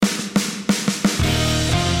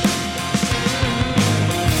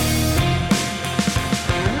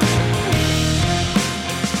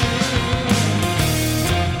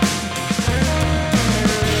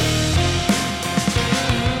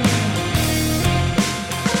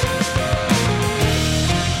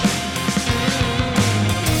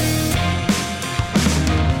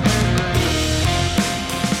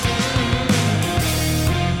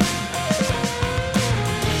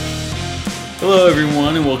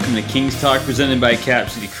everyone, and welcome to Kings Talk presented by Cap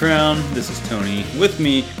City Crown. This is Tony. With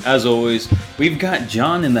me, as always, we've got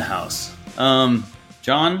John in the house.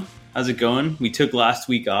 John, how's it going? We took last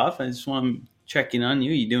week off. I just want to check in on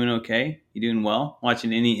you. You doing okay? You doing well?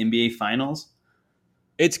 Watching any NBA finals?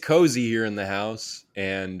 It's cozy here in the house,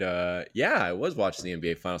 and I was watching the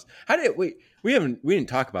NBA finals. We didn't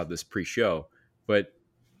talk about this pre-show, but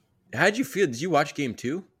how did you feel? Did you watch game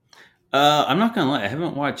 2? I'm not gonna lie, I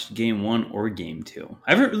haven't watched game 1 or game 2.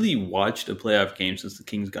 I haven't really watched a playoff game since the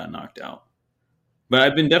Kings got knocked out. But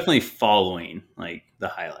I've been definitely following like the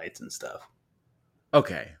highlights and stuff.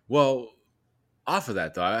 Okay, well, off of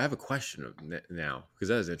that though, I have a question now because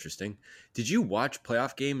that is interesting. Did you watch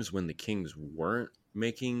playoff games when the Kings weren't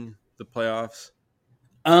making the playoffs?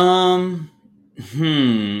 Not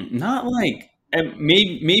like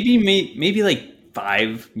maybe like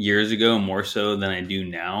 5 years ago, more so than I do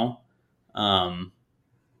now. I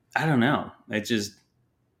don't know. I'm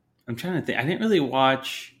trying to think. I didn't really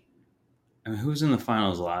watch. I mean, who was in the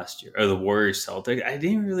finals last year? Or the Warriors Celtics? I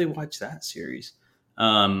didn't really watch that series.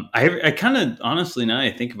 I kind of honestly, now that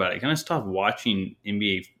I think about it, I kind of stopped watching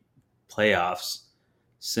NBA playoffs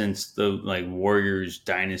since the like Warriors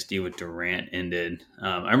dynasty with Durant ended.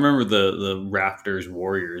 I remember the Raptors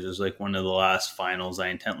Warriors is like one of the last finals I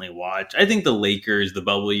intently watched. I think the Lakers, the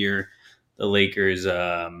bubble year, the Lakers,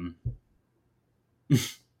 who'd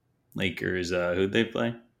they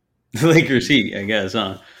play? The Lakers Heat, I guess,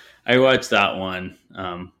 huh? I watched that one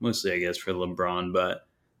mostly, I guess, for LeBron, but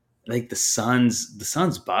like the Suns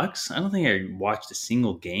Bucks, I don't think I watched a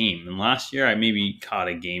single game. And last year, I maybe caught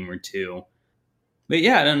a game or two. But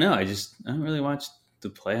yeah, I don't know. I don't really watch the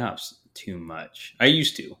playoffs too much. I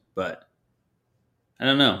used to, but I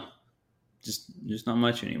don't know. Just not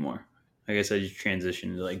much anymore. I guess I just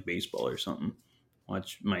transitioned to like baseball or something.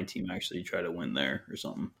 Watch my team actually try to win there or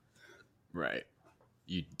something. Right.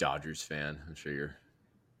 You Dodgers fan. I'm sure you're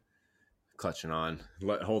clutching on,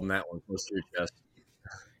 holding that one close to your chest.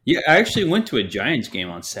 Yeah, I actually went to a Giants game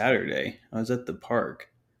on Saturday. I was at the park.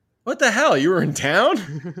 What the hell? You were in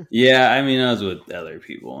town? Yeah, I mean, I was with other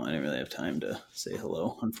people. I didn't really have time to say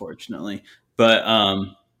hello, unfortunately. But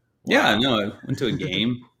yeah, no, I went to a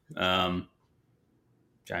game.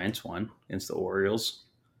 Giants won against the Orioles.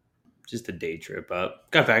 Just a day trip up.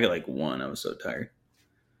 Got back at like 1. I was so tired.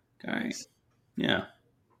 All right. Yeah.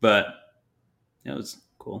 But it was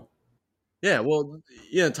cool. Yeah, well,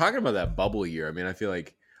 talking about that bubble year, I mean, I feel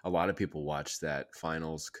like a lot of people watch that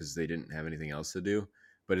finals because they didn't have anything else to do,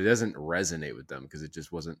 but it doesn't resonate with them because it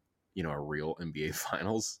just wasn't, a real NBA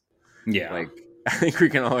finals. Yeah. Like, I think we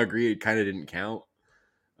can all agree it kind of didn't count.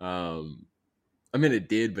 I mean, it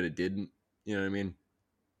did, but it didn't. You know what I mean?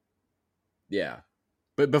 Yeah.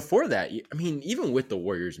 But before that, I mean, even with the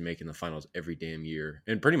Warriors making the finals every damn year,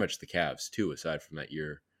 and pretty much the Cavs too, aside from that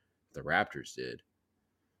year the Raptors did,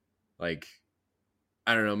 like,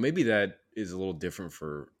 I don't know, maybe that is a little different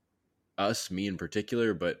for us, me in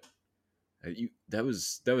particular, but that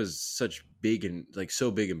was such big and like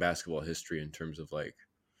so big in basketball history in terms of like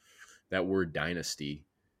that word dynasty.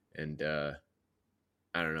 And I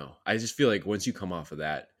don't know. I just feel like once you come off of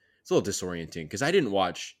that, it's a little disorienting because I didn't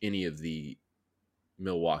watch any of the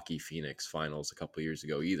Milwaukee Phoenix finals a couple years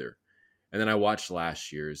ago either. And then I watched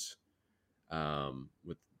last year's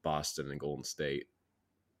with Boston and Golden State.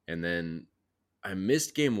 And then I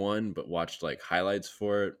missed game 1, but watched like highlights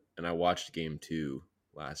for it. And I watched game 2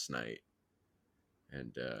 last night.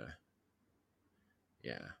 And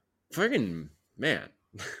yeah, friggin' man.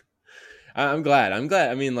 I'm glad.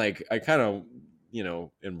 I mean, like, I kind of,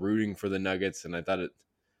 am rooting for the Nuggets, and I thought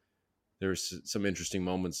there was some interesting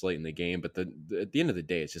moments late in the game, but at the end of the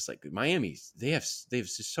day, it's just like Miami. They have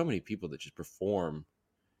just so many people that just perform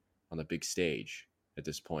on the big stage at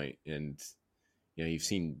this point, and you've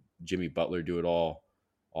seen Jimmy Butler do it all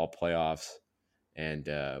playoffs, and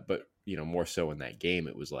but more so in that game,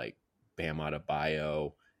 it was like Bam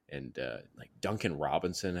Adebayo and like Duncan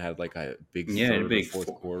Robinson had like a big third or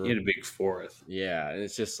fourth quarter. He had a big fourth. Yeah, and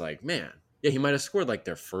it's just like, man, yeah, he might have scored like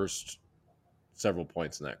their first several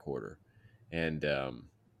points in that quarter. And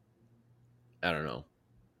I don't know.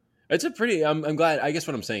 It's a pretty. I'm glad. I guess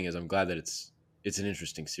what I'm saying is I'm glad that it's an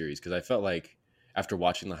interesting series because I felt like after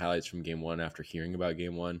watching the highlights from game 1, after hearing about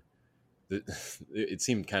game 1, it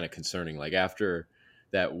seemed kind of concerning. Like after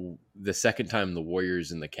that, the second time the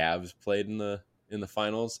Warriors and the Cavs played in the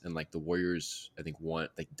finals, and like the Warriors, I think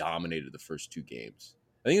dominated the first 2 games.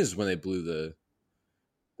 I think this is when they blew the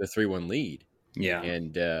 3-1 lead. Yeah,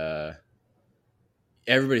 and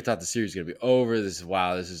everybody thought the series was going to be over. This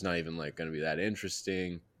is not even like going to be that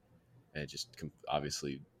interesting. And it just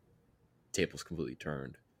obviously tables completely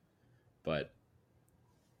turned. But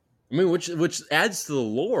I mean, which adds to the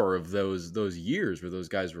lore of those years where those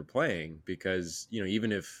guys were playing, because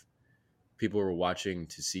even if people were watching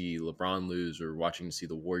to see LeBron lose or watching to see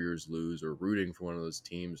the Warriors lose or rooting for one of those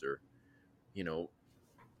teams or you know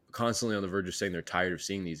constantly on the verge of saying they're tired of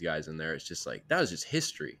seeing these guys in there, it's just like that was just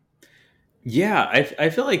history. Yeah, I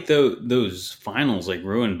feel like those finals like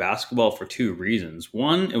ruined basketball for two reasons.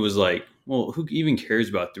 One, it was like, well, who even cares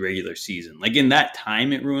about the regular season? Like in that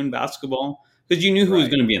time, it ruined basketball because you knew who was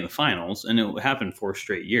Right. going to be in the finals, and it happened 4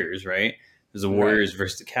 straight years, right? It was the Right. Warriors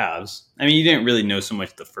versus the Cavs. I mean, you didn't really know so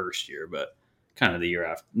much the first year, but kind of the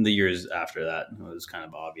years after that, it was kind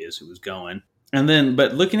of obvious who was going. And then,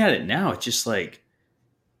 but looking at it now, it's just like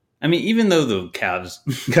I mean, even though the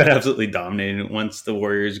Cavs got absolutely dominated once the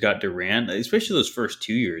Warriors got Durant, especially those first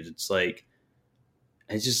 2 years, it's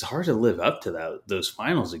just hard to live up to those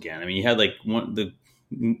finals again. I mean, you had like one of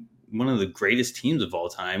the greatest teams of all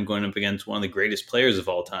time going up against one of the greatest players of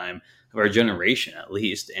all time of our generation, at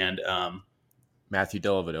least. And Matthew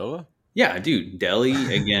Dellavedova. yeah, dude, Delhi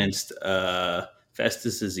against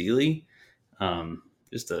Festus Ezeli. Um,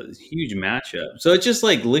 just a huge matchup. So it's just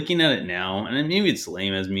like looking at it now, and maybe it's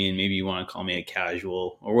lame as me, and maybe you want to call me a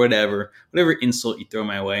casual or whatever insult you throw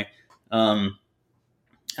my way. I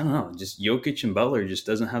don't know. Just Jokic and Butler just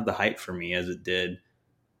doesn't have the hype for me as it did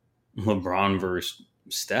LeBron versus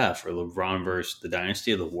Steph or LeBron versus the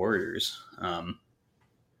dynasty of the Warriors. I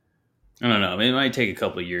don't know. It might take a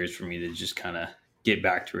couple of years for me to just kind of get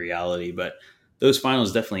back to reality, but those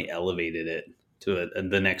finals definitely elevated it to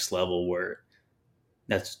the next level where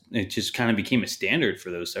it just kind of became a standard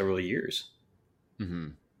for those several years. Hmm.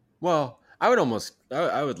 Well, I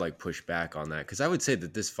would like push back on that because I would say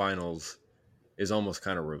that this finals is almost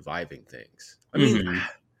kind of reviving things. I mean, Hmm.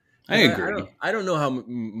 I because agree. I don't know how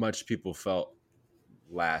much people felt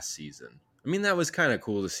last season. I mean, that was kind of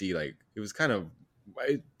cool to see. Like, it was kind of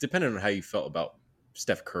it depended on how you felt about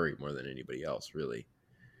Steph Curry more than anybody else, really.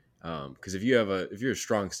 Because if you're a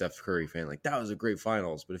strong Steph Curry fan, like that was a great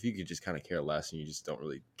finals. But if you could just kind of care less and you just don't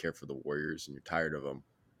really care for the Warriors and you're tired of them,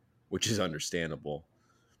 which is understandable,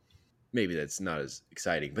 maybe that's not as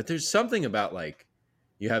exciting. But there's something about like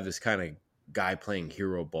you have this kind of guy playing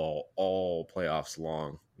hero ball all playoffs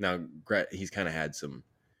long. Now, he's kind of had some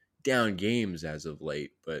down games as of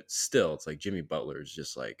late, but still, it's like Jimmy Butler is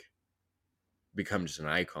just like become just an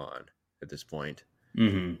icon at this point.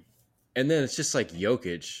 Hmm. And then it's just like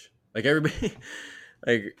Jokic, like everybody,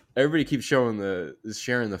 like everybody keeps sharing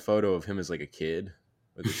the photo of him as like a kid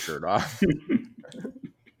with his shirt off.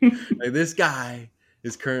 Like this guy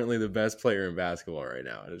is currently the best player in basketball right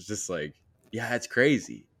now, and it's just like, yeah, it's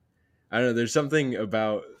crazy. I don't know. There's something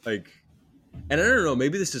about like, and I don't know.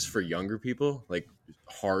 Maybe this is for younger people, like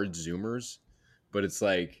hard Zoomers, but it's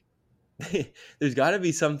like there's got to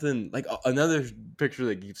be something like another picture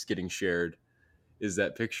that keeps getting shared is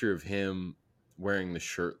that picture of him wearing the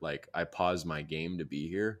shirt like I paused my game to be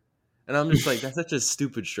here. And I'm just like, that's such a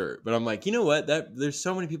stupid shirt. But I'm like, you know what? That there's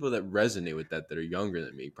so many people that resonate with that are younger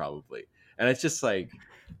than me, probably. And it's just like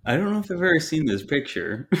I don't know if I've ever seen this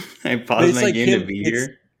picture. I paused it's my like game to him. be It's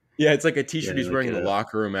here. yeah, it's like a Yeah, t-shirt he's look wearing in it the up.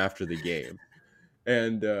 locker room after the game.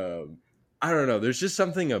 And I don't know. There's just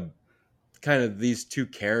something kind of these two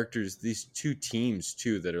characters, these two teams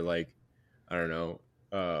too, that are like, I don't know.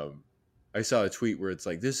 I saw a tweet where it's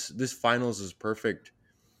like this finals is perfect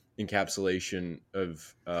encapsulation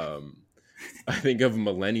of I think of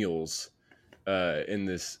millennials in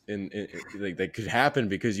this like that could happen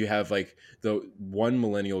because you have like the one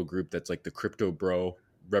millennial group that's like the crypto bro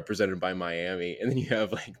represented by Miami, and then you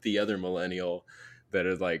have like the other millennial that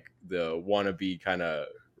is like the wannabe kind of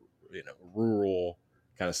rural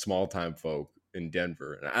kind of small time folk in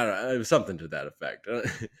Denver, and I don't know, it was something to that effect.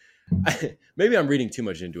 Maybe I'm reading too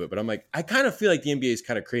much into it, but I'm like, I kind of feel like the NBA is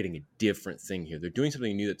kind of creating a different thing here. They're doing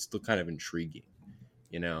something new that's still kind of intriguing.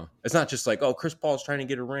 It's not just like, oh, Chris Paul's trying to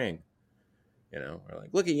get a ring. Or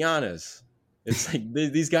like, look at Giannis. It's like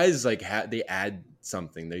these guys like they add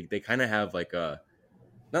something. They kind of have like a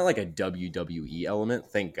not like a WWE element,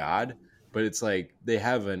 thank God, but it's like they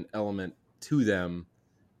have an element to them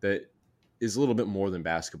that is a little bit more than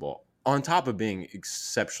basketball. On top of being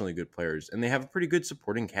exceptionally good players, and they have a pretty good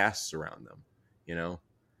supporting casts around them, you know.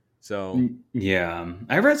 So Yeah,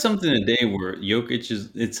 I read something today where it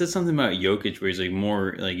says something about Jokic where he's like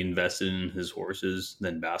more like invested in his horses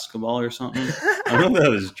than basketball or something. I don't know if that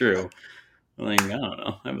was true. I'm like, I don't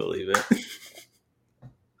know. I believe it.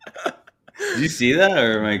 Did you see that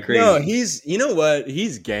or am I no, crazy? you know what?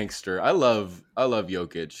 He's gangster. I love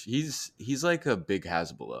Jokic. He's like a big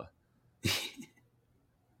Hasbullah.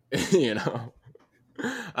 you know.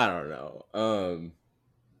 I don't know. Oh,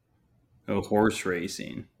 horse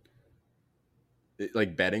racing.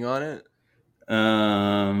 Like betting on it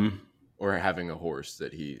Um, or having a horse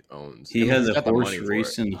that he owns. I he mean, has he's a got the horse money for it.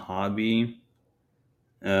 racing hobby.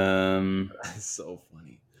 Um, It's so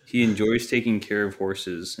funny. he enjoys taking care of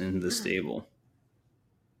horses in the stable,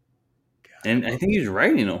 God, and I I love think it. he's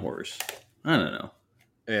riding a horse. I don't know.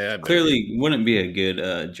 Yeah, it better be. Clearly, wouldn't be a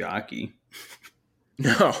good jockey.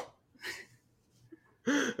 No.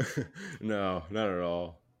 No, not at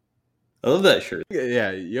all. I love that shirt.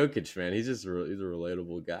 Yeah, Jokic, man, he's just he's a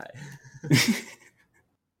relatable guy.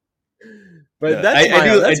 But Yeah,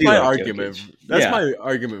 I that's do my like argument. Jokic. That's Yeah, my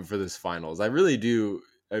argument for this finals. I really do.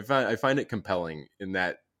 I find it compelling in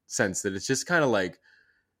that sense that it's just kind of like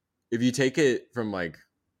if you take it from like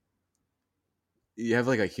you have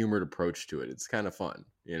like a humored approach to it. It's kind of fun,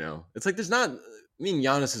 you know. It's like there's not. I mean,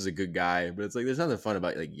 Giannis is a good guy, but it's like there's nothing fun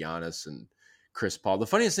about like Giannis and Chris Paul. The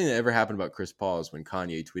funniest thing that ever happened about Chris Paul is when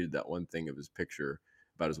Kanye tweeted that one thing of his picture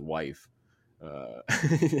about his wife.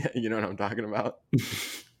 You know what I'm talking about?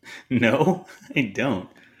 no, I don't.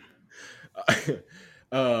 I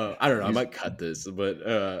don't know. I might cut this, but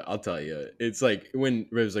I'll tell you. It's like when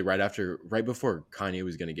it was like right before Kanye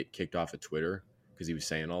was going to get kicked off of Twitter because he was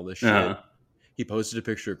saying all this shit. Uh, He posted a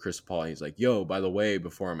picture of Chris Paul. He's like, "Yo, by the way,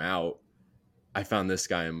 before I'm out, I found this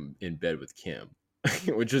guy in bed with Kim,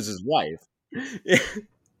 which is his wife."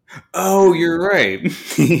 oh, you're right.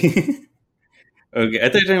 Okay, I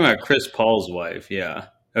thought you were talking about Chris Paul's wife. Yeah.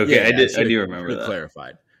 Okay, Yeah. I do Should remember have that.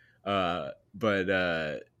 clarified. But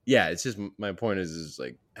yeah, it's just my point is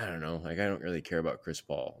like I don't know, like I don't really care about Chris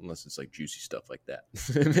Paul unless it's like juicy stuff like that.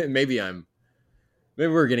 Maybe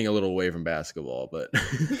we're getting a little away from basketball, but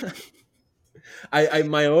I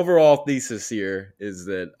my overall thesis here is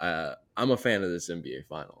that I'm a fan of this NBA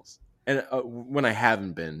Finals, and when I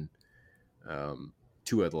haven't been,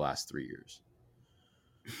 2 of the last 3 years.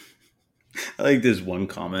 I like this one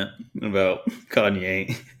comment about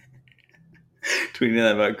Kanye tweeting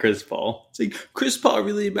that about Chris Paul. It's like Chris Paul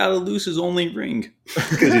really about to lose his only ring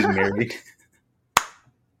because he's married.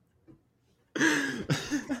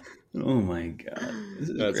 Oh my god, this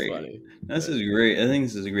is That's great. funny. This is great. I think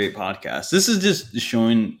this is a great podcast. This is just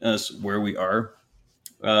showing us where we are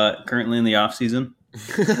currently in the off season.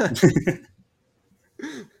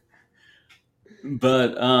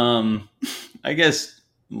 But I guess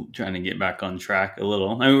trying to get back on track a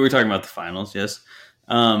little. I mean, we were talking about the finals, yes.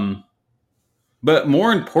 But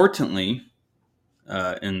more importantly,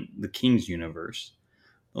 in the Kings universe,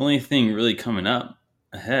 the only thing really coming up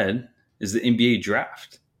ahead is the NBA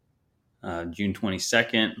draft. June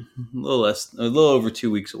 22nd, a little over 2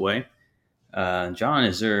 weeks away. John,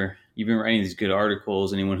 you've been writing these good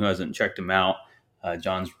articles. Anyone who hasn't checked them out,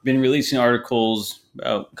 John's been releasing articles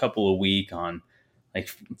about a couple a week on like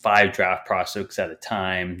 5 draft prospects at a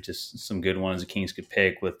time. Just some good ones the Kings could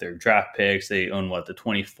pick with their draft picks. They own the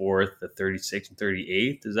 24th, the 36th and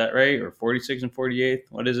 38th. Is that right? Or 46th and 48th?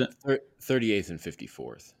 What is it? 38th and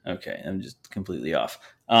 54th. Okay, I'm just completely off.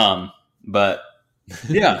 But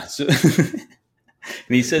yeah, so and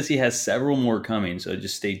he says he has several more coming, so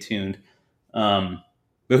just stay tuned. But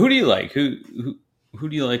who do you like? Who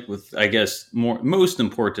do you like with, I guess, most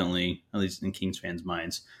importantly, at least in Kings fans'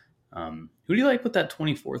 minds, who do you like with that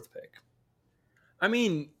 24th pick? I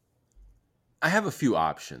mean, I have a few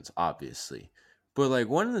options, obviously. But like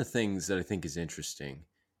one of the things that I think is interesting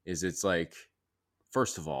is it's like,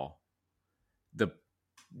 first of all, the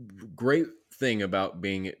great thing about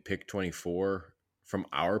being at pick 24 from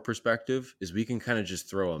our perspective is we can kind of just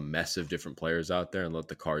throw a mess of different players out there and let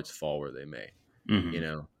the cards fall where they may. Mm-hmm. You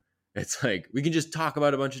know, it's like we can just talk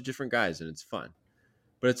about a bunch of different guys and it's fun.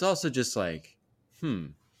 But it's also just like,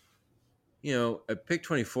 you know, at pick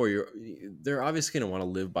 24, they're obviously going to want to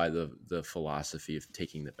live by the philosophy of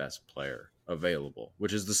taking the best player available,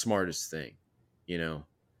 which is the smartest thing, you know.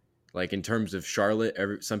 Like in terms of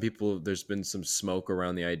Charlotte, some people, there's been some smoke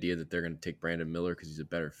around the idea that they're going to take Brandon Miller because he's a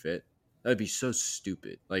better fit. That'd be so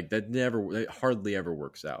stupid. Like that hardly ever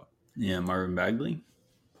works out. Yeah, Marvin Bagley.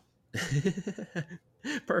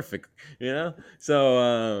 Perfect. You know?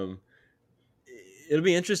 So it'll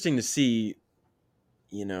be interesting to see,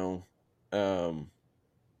 you know,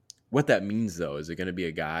 what that means though. Is it going to be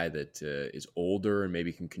a guy that is older and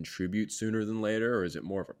maybe can contribute sooner than later, or is it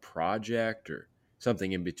more of a project or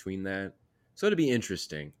something in between that? So it'll be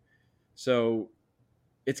interesting. So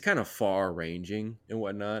it's kind of far ranging and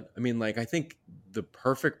whatnot. I mean, like I think the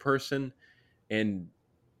perfect person, and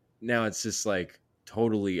now it's just like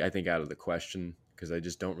totally, I think, out of the question because I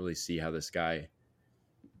just don't really see how this guy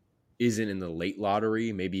isn't in the late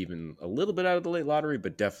lottery, maybe even a little bit out of the late lottery,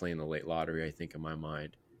 but definitely in the late lottery, I think, in my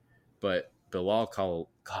mind. But Bilal Khalil,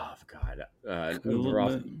 oh God,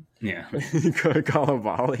 Yeah.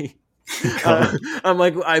 Kalabali. Colin. I'm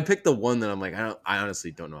like, I picked the one that I'm like, I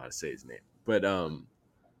honestly don't know how to say his name, but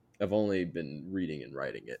I've only been reading and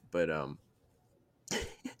writing it, but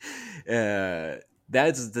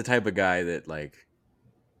that's the type of guy that like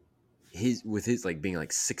his like being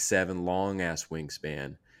like 6'7", long ass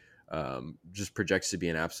wingspan, just projects to be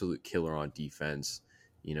an absolute killer on defense.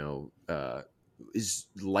 You know, is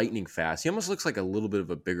lightning fast. He almost looks like a little bit of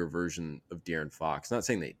a bigger version of De'Aaron Fox. Not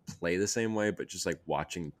saying they play the same way, but just like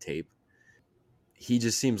watching tape, he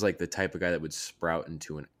just seems like the type of guy that would sprout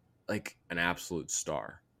into an absolute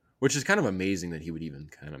star, which is kind of amazing that he would even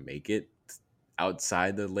kind of make it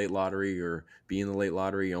outside the late lottery or be in the late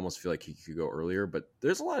lottery. You almost feel like he could go earlier, but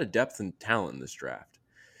there's a lot of depth and talent in this draft.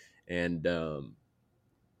 And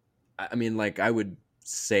I mean, like I would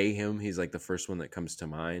say him, he's like the first one that comes to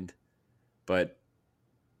mind, but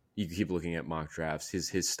you keep looking at mock drafts,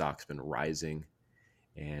 his stock's been rising,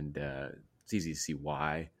 and it's easy to see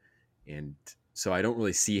why. And so I don't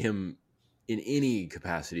really see him in any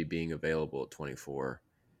capacity being available at 24,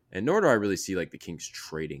 and nor do I really see like the Kings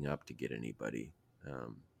trading up to get anybody.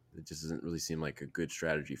 It just doesn't really seem like a good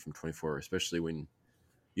strategy from 24, especially when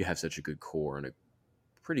you have such a good core and a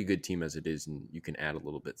pretty good team as it is, and you can add a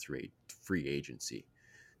little bit through free agency.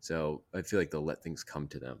 So I feel like they'll let things come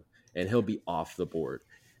to them, and he'll be off the board.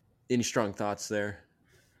 Any strong thoughts there?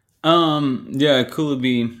 Yeah,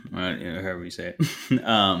 Kulabi, however you say it.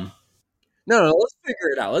 No, let's figure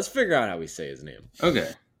it out. Let's figure out how we say his name.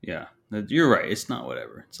 Okay, yeah, you're right. It's not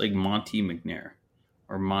whatever. It's like Monty McNair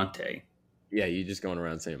or Monte. Yeah, you just going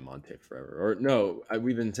around saying Monte forever. Or no,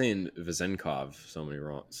 we've been saying Vezenkov so many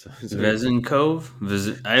wrong. Vezenkov?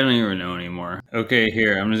 I don't even know anymore. Okay,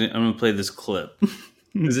 here I'm gonna play this clip.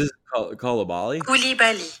 Is this Koulibaly?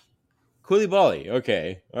 Koulibaly.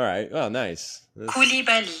 Okay, all right. Oh, nice.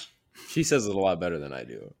 Koulibaly. She says it a lot better than I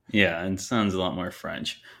do. Yeah, it sounds a lot more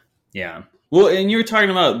French. Yeah. Well, and you were talking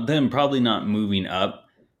about them probably not moving up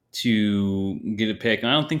to get a pick,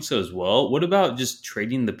 and I don't think so as well. What about just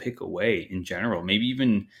trading the pick away in general? Maybe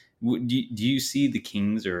even do you see the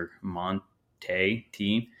Kings or Monte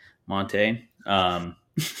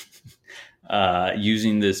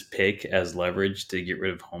using this pick as leverage to get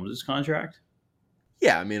rid of Holmes' contract?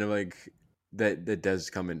 Yeah, I mean, like that does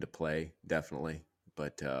come into play definitely,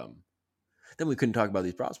 but then we couldn't talk about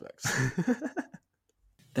these prospects.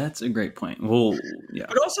 That's a great point. Well, yeah.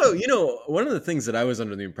 But also, you know, one of the things that I was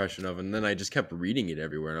under the impression of, and then I just kept reading it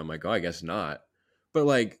everywhere, and I'm like, oh, I guess not. But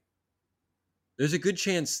like, there's a good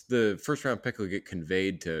chance the first round pick will get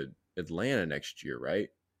conveyed to Atlanta next year, right?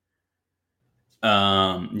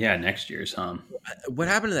 Yeah, next year's, huh? What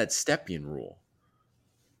happened to that Stepien rule?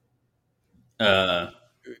 Uh,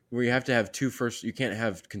 Where you have to have you can't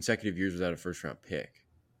have consecutive years without a first round pick.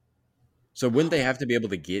 So wouldn't they have to be able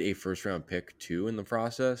to get a first round pick too in the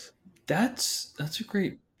process? that's a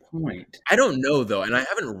great point. I don't know though, and I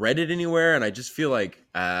haven't read it anywhere, and I just feel like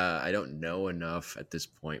I don't know enough at this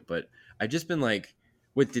point. But I've just been like,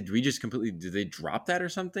 what did we just completely? Did they drop that or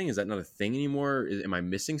something? Is that not a thing anymore? Am I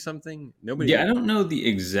missing something? Nobody. Yeah, I don't know the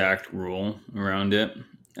exact rule around it.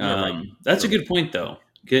 Yeah, right. That's a good point though.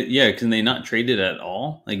 Yeah, can they not trade it at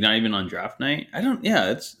all? Like not even on draft night? I don't. Yeah,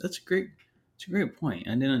 that's a great. It's a great point.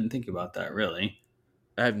 I didn't think about that really.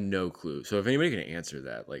 I have no clue. So if anybody can answer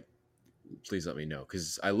that, like, please let me know,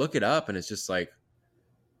 because I look it up and it's just like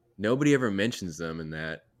nobody ever mentions them in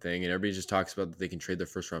that thing, and everybody just talks about that they can trade their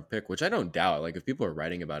first round pick, which I don't doubt. Like if people are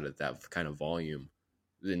writing about it that kind of volume,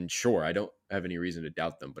 then sure, I don't have any reason to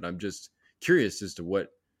doubt them. But I'm just curious as to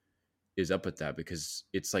what is up with that, because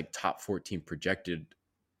it's like top 14 protected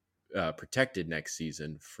next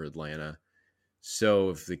season for Atlanta. So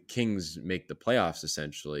if the Kings make the playoffs,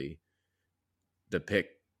 essentially, the pick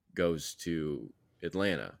goes to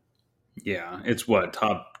Atlanta. Yeah, it's what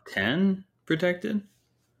top 10 protected.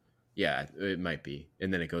 Yeah, it might be,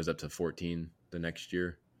 and then it goes up to 14 the next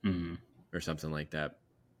year, or something like that.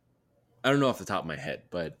 I don't know off the top of my head,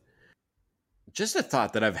 but just a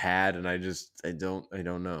thought that I've had, and I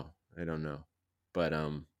don't know. But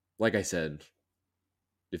like I said,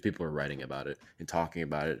 if people are writing about it and talking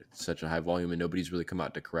about it, it's such a high volume, and nobody's really come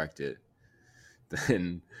out to correct it,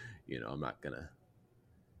 then I'm not gonna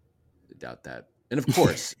doubt that. And of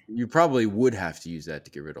course, you probably would have to use that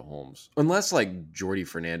to get rid of Holmes, unless like Jordi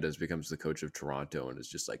Fernandez becomes the coach of Toronto and is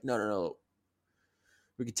just like, no,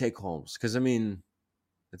 we could take Holmes, because I mean,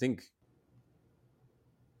 I think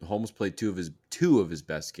Holmes played two of his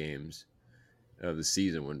best games of the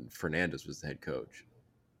season when Fernandez was the head coach,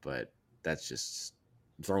 but that's just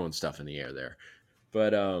throwing stuff in the air there.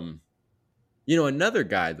 But another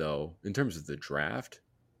guy though, in terms of the draft,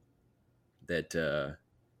 that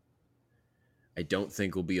I don't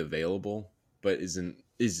think will be available, but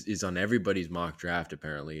is on everybody's mock draft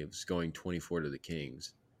apparently. It's going 24 to the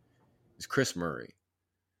Kings. Is Chris Murray.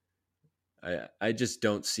 I just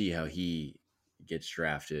don't see how he gets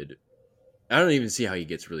drafted. I don't even see how he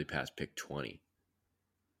gets really past pick 20.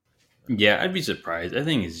 Yeah, I'd be surprised. I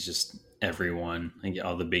think it's just everyone, like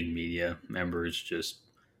all the big media members, just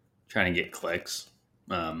trying to get clicks.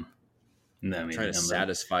 I Trying mean, to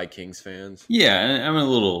satisfy Kings fans. yeah, I'm a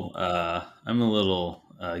little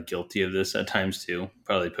guilty of this at times too.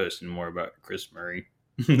 Probably posting more about Chris Murray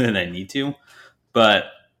than I need to, but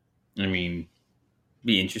I mean,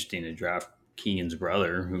 be interesting to draft Keegan's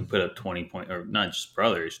brother, who put up 20 points, or not just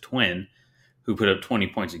brother, his twin, who put up 20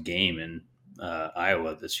 points a game in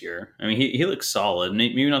Iowa this year. I mean, he looks solid.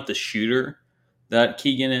 Maybe not the shooter that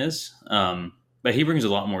Keegan is, but he brings a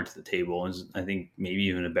lot more to the table. And I think maybe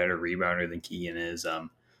even a better rebounder than Keegan is.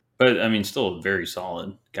 But I mean, still a very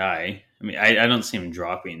solid guy. I mean, I don't see him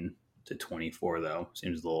dropping to 24 though.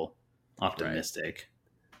 Seems a little optimistic.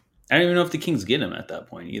 I don't even know if the Kings get him at that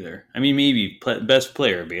point either. I mean, maybe best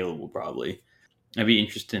player available probably. I'd be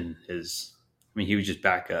interested in his. I mean, he would just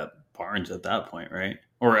back up Barnes at that point, right?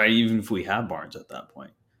 Or even if we have Barnes at that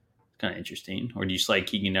point, it's kind of interesting. Or do you slide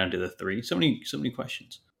Keegan down to the 3? So many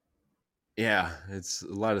questions. Yeah, it's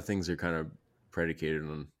a lot of things are kind of predicated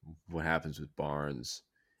on what happens with Barnes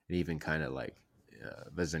and even kind of like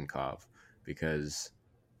Vezenkov because,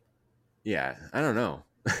 yeah, I don't know.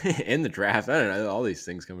 In the draft, I don't know. All these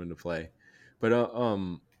things come into play, but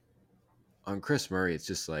on Chris Murray, it's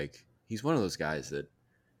just like he's one of those guys that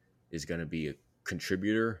is going to be a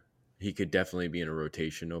contributor. He could definitely be in a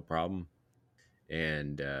rotation, no problem,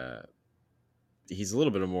 and he's a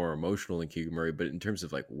little bit more emotional than Keegan Murray, but in terms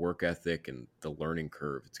of like work ethic and the learning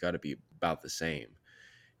curve, it's got to be about the same,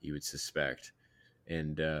 you would suspect.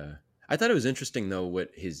 And I thought it was interesting though what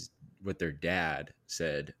their dad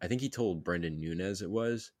said. I think he told Brendan Nunez it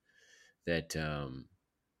was that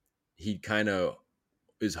he kind of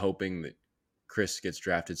is hoping that Chris gets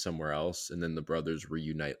drafted somewhere else, and then the brothers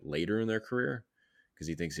reunite later in their career because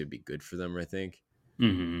he thinks it'd be good for them. I think.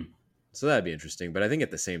 Mm-hmm. So that'd be interesting. But I think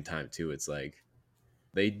at the same time too, it's like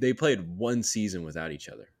they played one season without each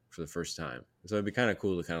other for the first time, so it'd be kind of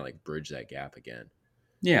cool to kind of like bridge that gap again.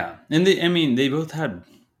 Yeah, and I mean, they both had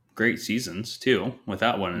great seasons too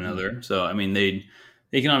without one another. So I mean, they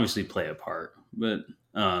can obviously play a part, but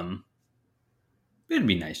it'd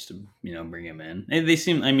be nice to bring him in. They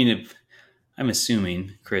seem. I mean, if I'm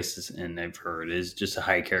assuming Chris is, and I've heard is just a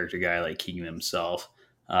high character guy like Keegan himself.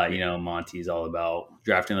 Monty's all about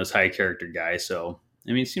drafting those high character guys. So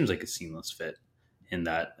I mean, it seems like a seamless fit in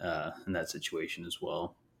that situation as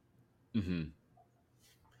well. Mm-hmm.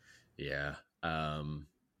 Yeah.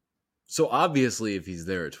 So obviously, if he's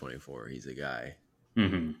there at 24, he's a guy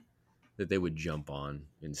Mm-hmm. that they would jump on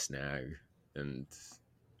and snag, and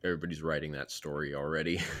everybody's writing that story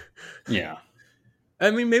already. Yeah.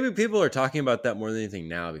 I mean, maybe people are talking about that more than anything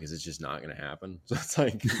now because it's just not going to happen. So it's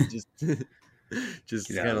like just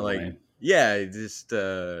Get out kind of of the like, way. yeah, just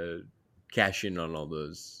cash in on all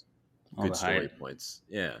those All good the story hype. points.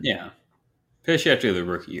 Yeah. Yeah. Especially after the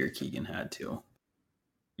rookie year Keegan had too.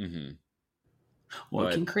 Mm-hmm. What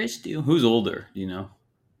But can Chris do? Who's older? Do you know?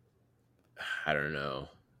 I don't know.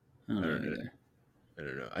 I don't I know don't know. either. I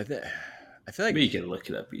don't know. I feel But like you can look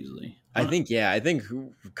it up easily. I think yeah. I think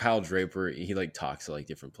Kyle Draper he like talks to like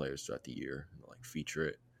different players throughout the year and like feature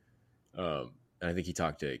it. And I think he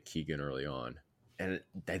talked to Keegan early on, and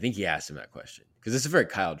I think he asked him that question because it's a very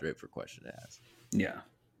Kyle Draper question to ask, Yeah.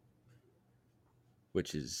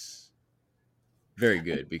 which is very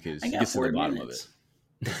good because I he got gets to the 4 bottom minutes.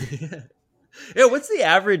 of it. Yeah, what's the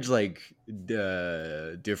average like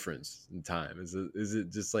difference in time? Is it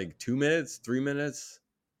just like 2 minutes, 3 minutes,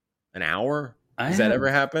 an hour? Does that ever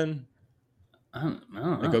happen? I don't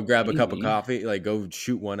know. Like go grab a cup of Maybe. coffee, like go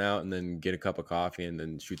shoot one out and then get a cup of coffee and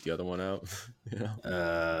then shoot the other one out. You know?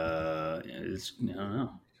 I don't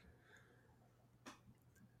know.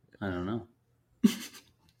 I don't know.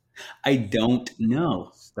 I don't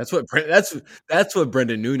know. That's what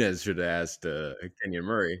Brendan Nunez should have asked Kenyon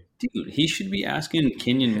Murray. Dude, he should be asking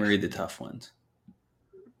Kenyon Murray the tough ones.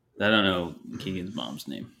 I don't know Keegan's mom's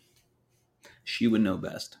name. She would know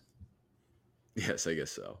best. Yes, I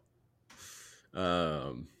guess so.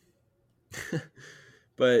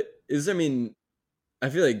 But I mean, I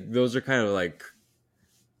feel like those are kind of like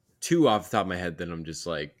two off the top of my head that I'm just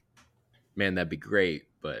like, man, that'd be great,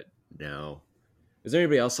 but no. Is there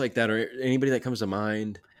anybody else like that or anybody that comes to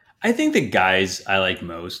mind? I think the guys I like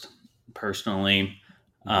most personally,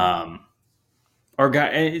 Mhm. our guy,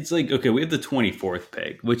 it's like, okay, we have the 24th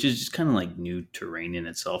pick, which is just kind of like new terrain in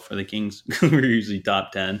itself for the Kings. We're usually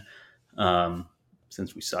top 10, um,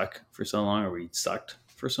 since we suck for so long, or we sucked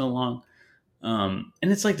for so long. And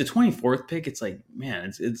it's like the 24th pick. It's like,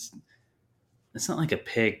 man, it's not like a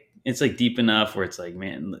pick. It's like deep enough where it's like,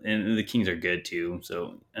 man, and the Kings are good too.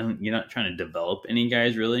 So you're not trying to develop any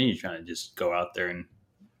guys really. You're trying to just go out there and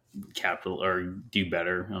capital or do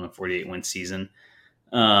better on a 48 win season.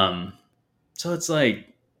 Um, so it's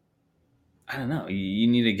like, I don't know. You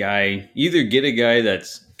need a guy. You either get a guy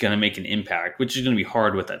that's going to make an impact, which is going to be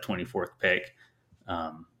hard with that 24th pick,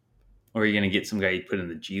 um, or you're going to get some guy you put in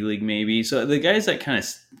the G League maybe. So the guys that kind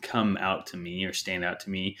of come out to me or stand out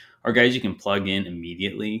to me are guys you can plug in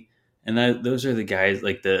immediately, and those are the guys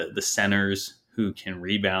like the centers who can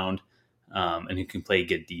rebound, and who can play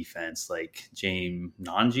good defense, like James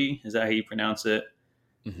Nanji. Is that how you pronounce it?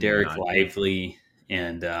 Derek Najee. Lively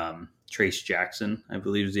and Trace Jackson, I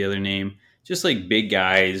believe is the other name. Just like big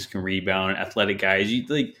guys can rebound, athletic guys. You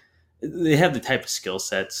like they have the type of skill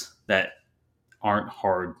sets that aren't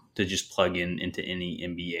hard to just plug in into any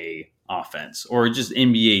NBA offense or just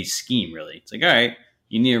NBA scheme. Really, it's like, all right,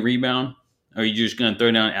 you need a rebound, or you're just going to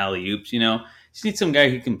throw down alley oops. You just need some guy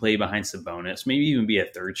who can play behind Sabonis, maybe even be a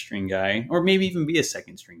third string guy, or maybe even be a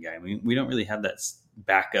second string guy. We don't really have that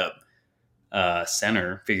backup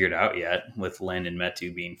center figured out yet, with Len and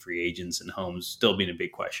Metu being free agents and Holmes still being a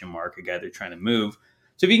big question mark, a guy they're trying to move.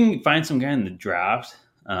 So if you can find some guy in the draft,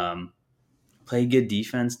 play good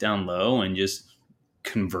defense down low and just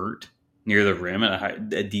convert near the rim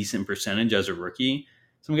at a decent percentage as a rookie,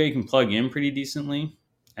 some guy you can plug in pretty decently.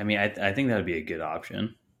 I mean, I think that would be a good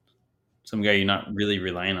option. Some guy you're not really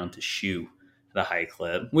relying on to shoot at a high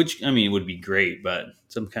clip, which I mean would be great, but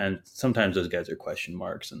sometimes those guys are question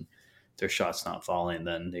marks, and their shots not falling,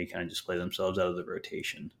 then they kind of just play themselves out of the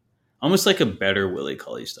rotation. Almost like a better Willie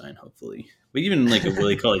Cauley Stein, hopefully. But even like a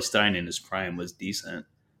Willie Cauley Stein in his prime was decent.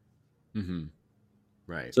 Mm-hmm.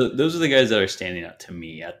 Right. So those are the guys that are standing out to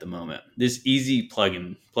me at the moment. This easy plug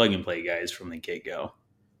and play guys from the get go,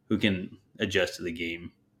 who can adjust to the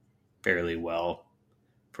game fairly well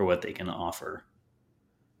for what they can offer.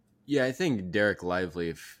 Yeah, I think Derek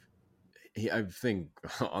Lively. I think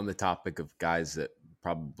on the topic of guys that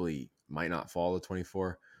probably might not fall to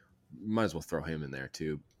 24, might as well throw him in there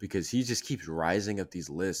too, because he just keeps rising up these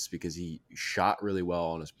lists because he shot really well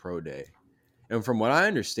on his pro day. And from what I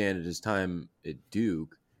understand at his time at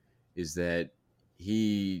Duke is that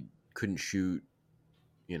he couldn't shoot,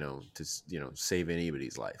 to save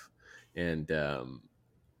anybody's life. And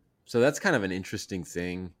so that's kind of an interesting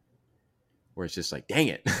thing where it's just like, dang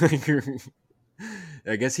it.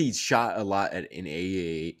 I guess he shot a lot in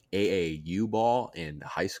AAU ball in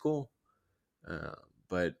high school,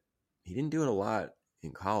 but he didn't do it a lot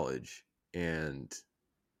in college. And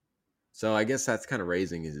so I guess that's kind of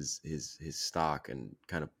raising his stock and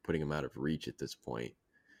kind of putting him out of reach at this point.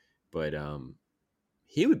 But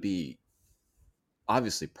he would be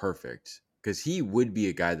obviously perfect because he would be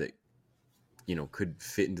a guy that could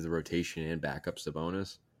fit into the rotation and back up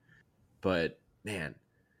Sabonis. But man,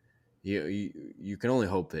 you can only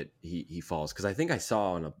hope that he falls, because I think I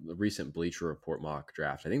saw on a recent Bleacher Report mock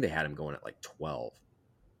draft, I think they had him going at like 12.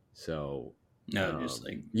 So No, just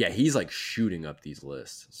like, yeah, he's like shooting up these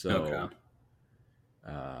lists. So okay.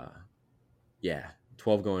 Yeah,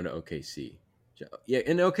 12 going to OKC. Yeah,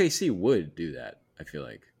 and OKC would do that, I feel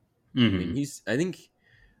like. Mm-hmm. I mean, I think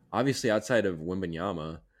obviously outside of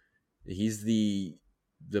Wembanyama, he's the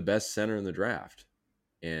best center in the draft.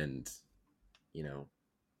 And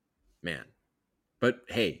man. But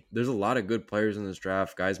hey, there's a lot of good players in this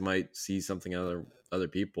draft. Guys might see something other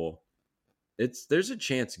people. There's a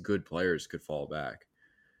chance good players could fall back.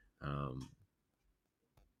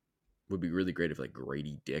 Would be really great if like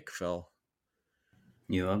Grady Dick fell.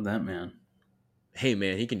 You love that man. Hey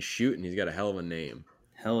man, he can shoot and he's got a hell of a name.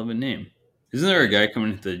 Hell of a name. Isn't there a guy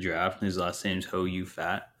coming into the draft and his last name's Ho You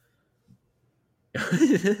Fat?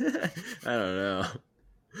 I don't know.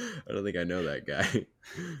 I don't think I know that guy.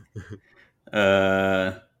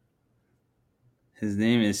 His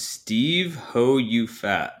name is Steve Ho You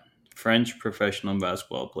Fat, French professional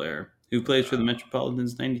basketball player who plays for the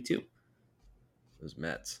Metropolitans 92. Those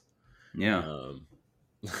Mets. Yeah.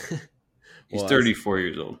 He's Well, 34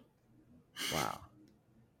 years old. Wow.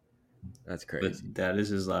 That's crazy. But that is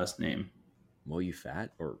his last name. Mo You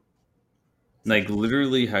Fat? Or like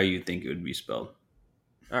literally how you think it would be spelled.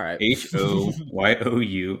 All right.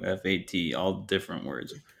 HOYOUFAT, all different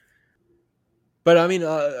words. But I mean,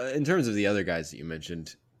 in terms of the other guys that you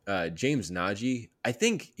mentioned, James Najee, I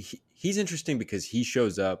think he's interesting because he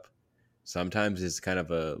shows up Sometimes it's kind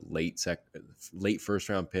of a late first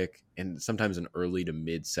round pick, and sometimes an early to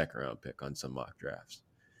mid second round pick on some mock drafts.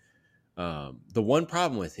 The one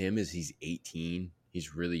problem with him is he's 18.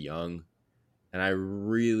 He's really young, and I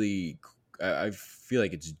feel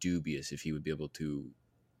like it's dubious if he would be able to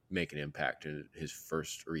make an impact in his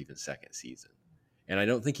first or even second season. And I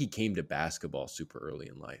don't think he came to basketball super early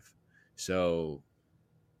in life. So,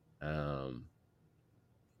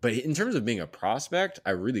 but in terms of being a prospect,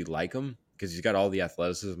 I really like him because he's got all the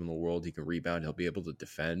athleticism in the world. He can rebound. He'll be able to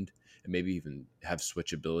defend and maybe even have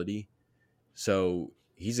switchability. So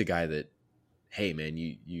he's a guy that, hey man,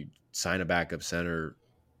 you sign a backup center,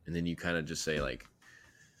 and then you kind of just say like,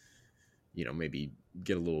 maybe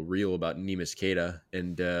get a little real about Neemias Queta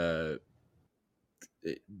and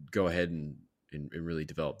go ahead and really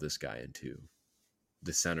develop this guy into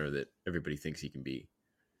the center that everybody thinks he can be.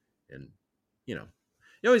 And you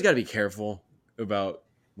always got to be careful about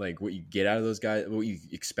like what you get out of those guys, what you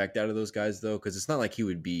expect out of those guys, though, because it's not like he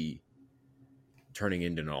would be turning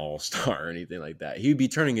into an all-star or anything like that. He would be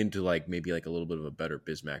turning into like maybe like a little bit of a better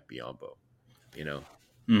Bismack Biyombo,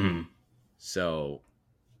 Mm-hmm. So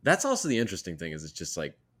that's also the interesting thing is it's just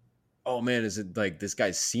like, oh man, is it like this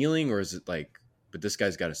guy's ceiling or is it like, but this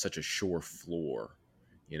guy's got such a sure floor,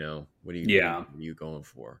 what are you going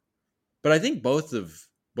for? But I think both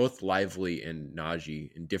Lively and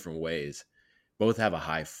Najee in different ways, both have a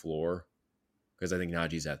high floor because I think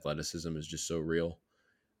Najee's athleticism is just so real.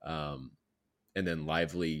 And then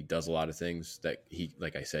Lively does a lot of things that he,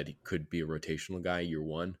 like I said, he could be a rotational guy year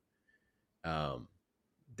one.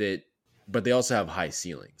 But they also have high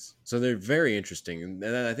ceilings. So they're very interesting.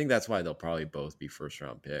 And I think that's why they'll probably both be first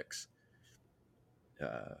round picks.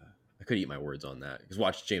 I could eat my words on that because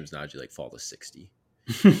watch James Najee like fall to 60.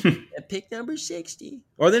 Pick number 60.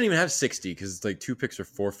 Or they didn't even have 60 because it's like 2 picks are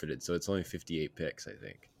forfeited. So it's only 58 picks, I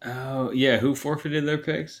think. Oh, yeah. Who forfeited their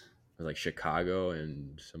picks? Like Chicago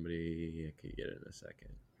and somebody, I could get it in a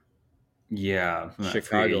second. Yeah.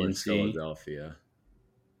 Chicago and Philadelphia.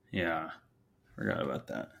 Yeah. Forgot about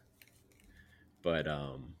that. But,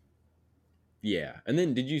 yeah. And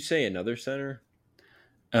then did you say another center?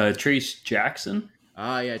 Trace Jackson?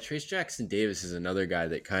 Yeah. Trace Jackson Davis is another guy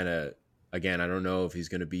that kind of, again, I don't know if he's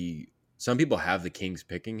going to be, some people have the Kings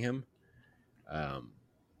picking him.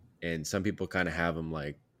 And some people kind of have him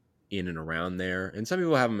like in and around there. And some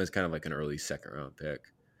people have him as kind of like an early second round pick.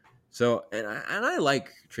 So, and I like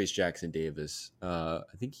Trace Jackson Davis. I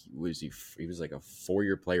think he was like a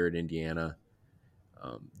 4-year player at Indiana.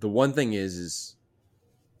 The one thing is,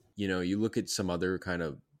 you look at some other kind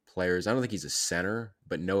of players. I don't think he's a center,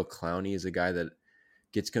 but Noah Clowney is a guy that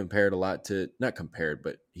gets compared a lot to, not compared,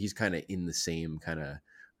 but he's kind of in the same kind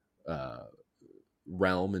of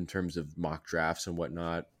realm in terms of mock drafts and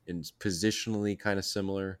whatnot, and positionally kind of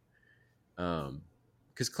similar.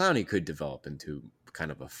 Because Clowney could develop into kind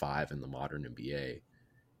of a 5 in the modern NBA.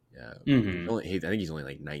 Yeah, Mm-hmm. I think he's only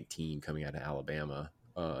like 19 coming out of Alabama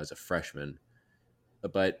as a freshman,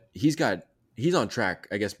 but he's on track.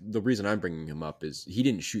 I guess the reason I'm bringing him up is he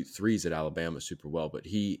didn't shoot threes at Alabama super well, but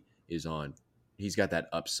he's got that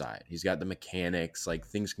upside. He's got the mechanics, like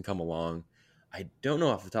things can come along. I don't know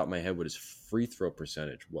off the top of my head what his free throw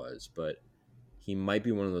percentage was, but he might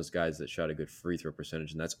be one of those guys that shot a good free throw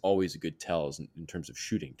percentage, and that's always a good tell in terms of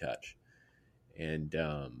shooting touch. And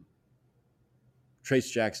Trace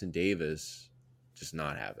Jackson Davis does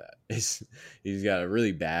not have that. He's got a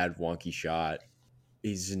really bad, wonky shot.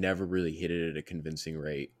 He's never really hit it at a convincing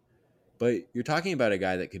rate. But you're talking about a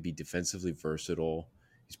guy that could be defensively versatile.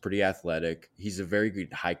 He's pretty athletic. He's a very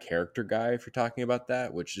good high character guy if you're talking about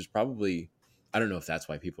that, which is probably, I don't know if that's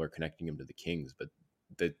why people are connecting him to the Kings, but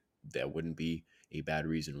that wouldn't be a bad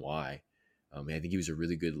reason why. I think he was a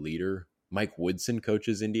really good leader. Mike Woodson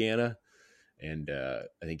coaches Indiana, and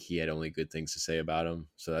I think he had only good things to say about him.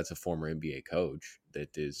 So that's a former NBA coach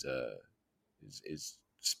that is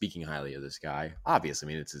speaking highly of this guy. Obviously, I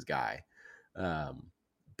mean, it's his guy.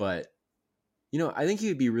 But, I think he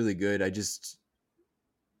would be really good.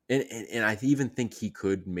 And I even think he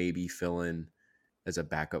could maybe fill in as a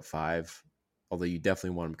backup 5, although you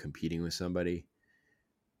definitely want him competing with somebody.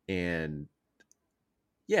 And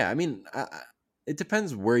yeah, I mean, it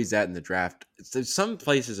depends where he's at in the draft. Some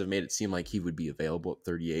places have made it seem like he would be available at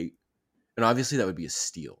 38. And obviously that would be a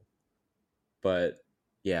steal. But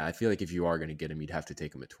yeah, I feel like if you are going to get him, you'd have to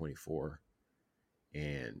take him at 24.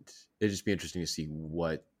 And it'd just be interesting to see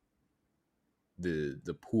what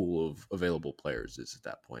the pool of available players is at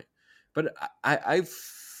that point. But I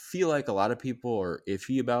feel like a lot of people are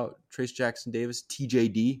iffy about Trace Jackson Davis,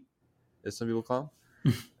 TJD, as some people call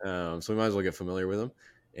him. So we might as well get familiar with him.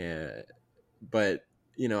 But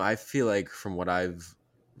I feel like from what I've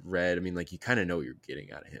read, I mean, like you kind of know what you're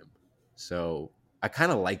getting out of him. So I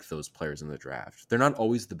kind of like those players in the draft. They're not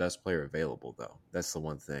always the best player available, though. That's the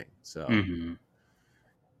one thing. So Hmm.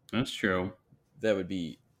 That's true. that would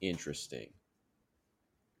be interesting.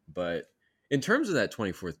 But in terms of that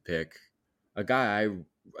 24th pick,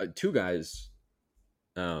 two guys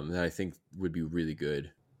that I think would be really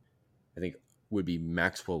good, I think would be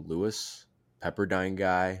Maxwell Lewis, Pepperdine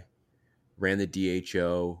guy, ran the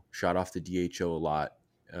DHO, shot off the DHO a lot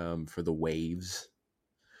for the Waves,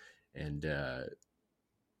 and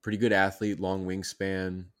pretty good athlete, long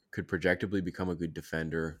wingspan, could projectably become a good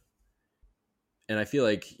defender. And I feel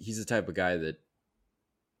like he's the type of guy that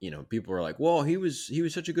people are like, well, he was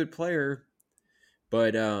such a good player,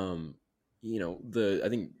 but the I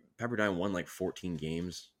think Pepperdine won like 14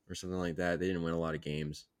 games or something like that. They didn't win a lot of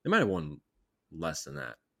games. They might have won less than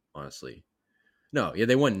that, honestly. No, yeah,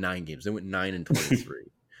 they won 9 games. They went 9-23.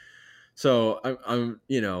 So I'm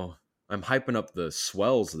hyping up the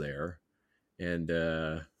swells there, and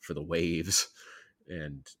for the Waves,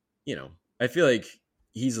 and I feel like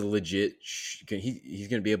he's a legit. He's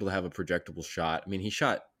going to be able to have a projectable shot. I mean, he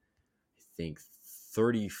shot, I think,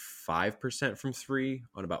 35% from three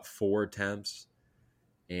on about 4 attempts,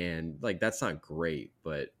 and like that's not great,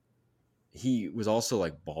 but he was also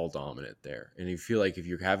like ball dominant there. And you feel like if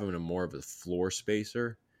you're having a more of a floor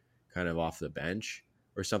spacer, kind of off the bench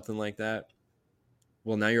or something like that,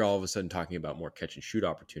 well, now you're all of a sudden talking about more catch and shoot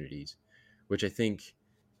opportunities, which I think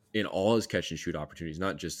in all his catch and shoot opportunities,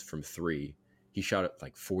 not just from three, he shot at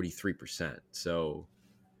like 43%. So,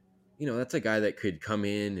 that's a guy that could come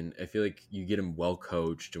in, and I feel like you get him well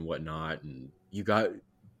coached and whatnot. And you got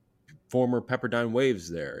former Pepperdine Waves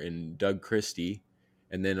there and Doug Christie.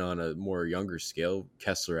 And then on a more younger scale,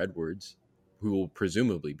 Kessler Edwards, who will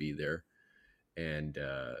presumably be there. And,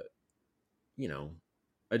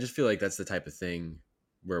 I just feel like that's the type of thing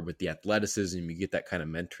where with the athleticism, you get that kind of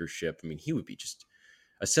mentorship. I mean, he would be just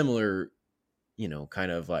a similar,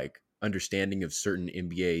 kind of like understanding of certain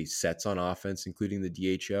NBA sets on offense, including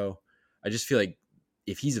the DHO. I just feel like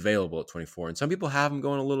if he's available at 24, and some people have him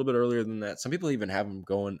going a little bit earlier than that, some people even have him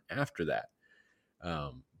going after that.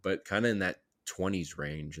 But kind of in that 20s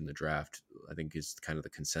range in the draft, I think is kind of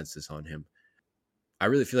the consensus on him. I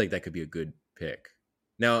really feel like that could be a good pick.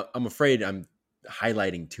 Now, I'm afraid I'm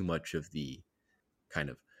highlighting too much of the kind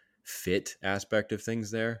of fit aspect of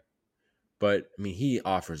things there. But I mean, he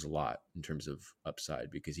offers a lot in terms of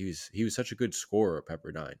upside because he was such a good scorer at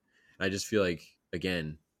Pepperdine. And I just feel like,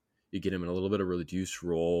 again, you get him in a little bit of a reduced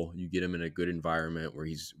role, you get him in a good environment where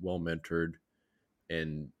he's well mentored,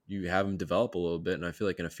 and you have him develop a little bit. And I feel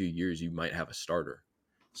like in a few years you might have a starter.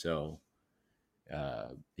 So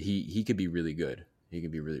he could be really good. He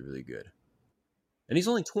could be really, really good. And he's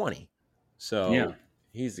only 20, Yeah. so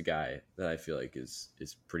he's the guy that I feel like is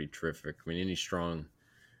pretty terrific. I mean, any strong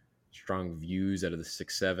views out of the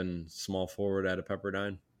 6'7" small forward out of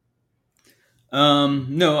Pepperdine?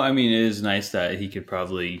 No, I mean, it is nice that he could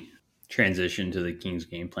probably transition to the Kings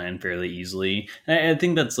game plan fairly easily. I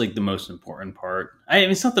think that's like the most important part. I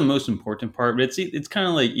mean, it's not the most important part, but it's kind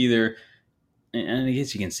of like either, and I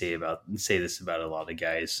guess you can say this about a lot of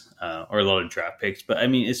guys or a lot of draft picks, but I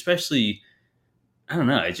mean, especially, I don't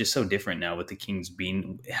know, it's just so different now with the Kings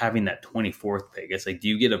being having that 24th pick. It's like, do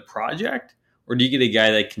you get a project or do you get a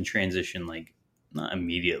guy that can transition like not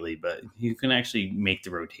immediately, but you can actually make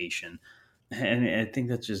the rotation? And I think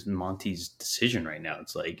that's just Monty's decision right now.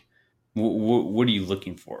 It's like, what are you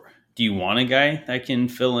looking for? Do you want a guy that can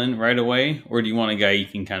fill in right away, or do you want a guy you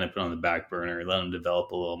can kind of put on the back burner, let him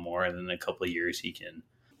develop a little more, and then in a couple of years he can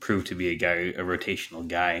prove to be a rotational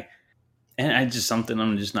guy? And I just something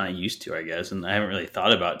I'm just not used to, I guess, and I haven't really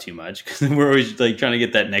thought about too much because we're always like trying to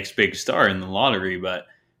get that next big star in the lottery, but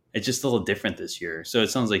it's just a little different this year. So it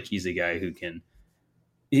sounds like he's a guy who can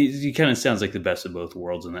he kind of sounds like the best of both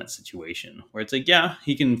worlds in that situation where it's like, yeah,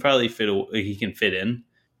 he can fit in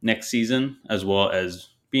next season as well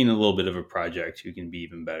as being a little bit of a project who can be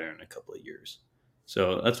even better in a couple of years.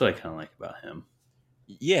 So that's what I kind of like about him.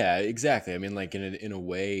 Yeah, exactly. I mean, like in a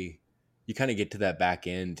way, you kind of get to that back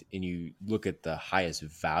end and you look at the highest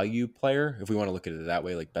value player. If we want to look at it that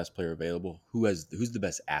way, like best player available, who's the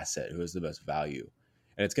best asset, who has the best value,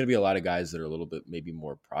 and it's going to be a lot of guys that are a little bit maybe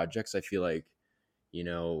more projects. I feel like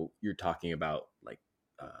you're talking about like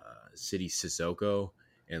City Sissoko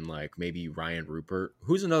and like maybe Ryan Rupert,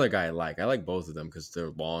 who's another guy I like. I like both of them because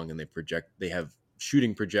they're long and they have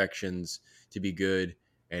shooting projections to be good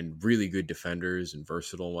and really good defenders and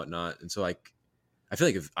versatile and whatnot. And so like I feel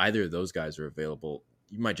like if either of those guys are available,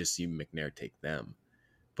 you might just see McNair take them.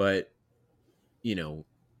 But you know,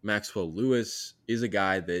 Maxwell Lewis is a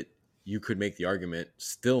guy that you could make the argument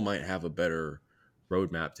still might have a better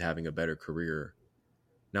roadmap to having a better career.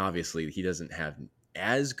 Now, obviously, he doesn't have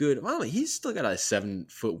as good. Well, he's still got a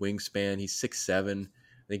 7-foot wingspan. He's 6'7". I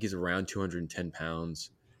think he's around 210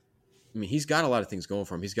 pounds. I mean, he's got a lot of things going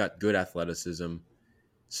for him. He's got good athleticism.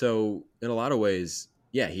 So, in a lot of ways,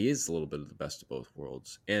 yeah, he is a little bit of the best of both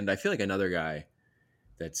worlds. And I feel like another guy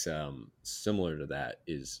that's similar to that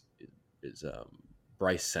is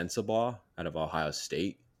Bryce Sensabaugh out of Ohio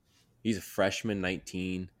State. He's a freshman,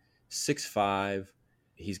 19, 6'5".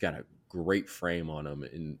 He's got a great frame on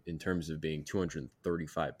him in terms of being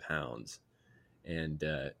 235 pounds. And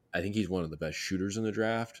I think he's one of the best shooters in the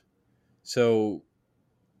draft. So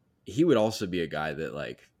he would also be a guy that,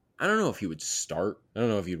 like, I don't know if he would start. I don't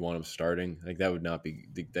know if you'd want him starting. Like, that would not be,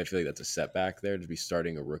 I feel like that's a setback there to be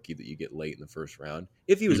starting a rookie that you get late in the first round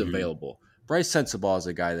if he was available. Bryce Sensabaugh is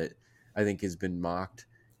a guy that I think has been mocked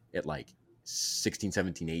at like 16,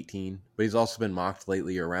 17, 18, but he's also been mocked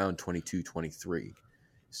lately around 22, 23.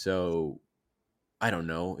 So I don't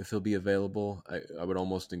know if he'll be available. I would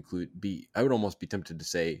almost be tempted to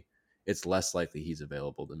say it's less likely he's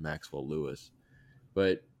available than Maxwell Lewis.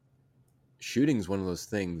 But shooting is one of those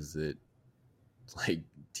things that, like,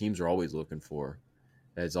 teams are always looking for.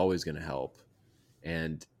 That's always going to help.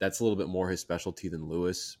 And that's a little bit more his specialty than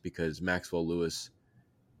Lewis, because Maxwell Lewis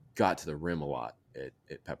got to the rim a lot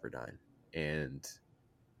at Pepperdine. And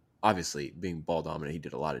obviously, being ball dominant, he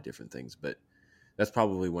did a lot of different things, but that's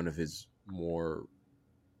probably one of his more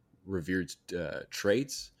revered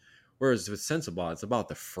traits. Whereas with Sensabaugh, it's about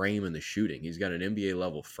the frame and the shooting. He's got an NBA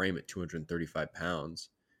level frame at 235 pounds.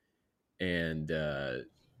 And,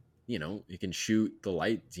 he can shoot the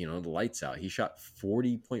lights out. He shot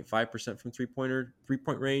 40.5% from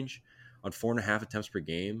three-point range on 4.5 attempts per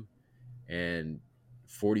game, and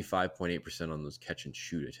 45.8% on those catch and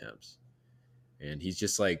shoot attempts. And he's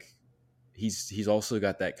just like, he's also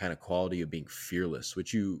got that kind of quality of being fearless,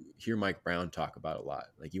 which you hear Mike Brown talk about a lot.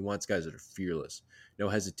 Like, he wants guys that are fearless, no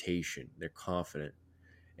hesitation, they're confident.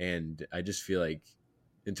 And I just feel like,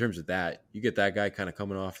 in terms of that, you get that guy kind of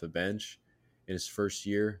coming off the bench in his first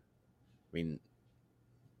year. I mean,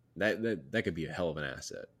 that could be a hell of an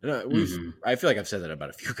asset. And I feel like I've said that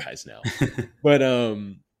about a few guys now. But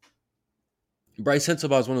Bryce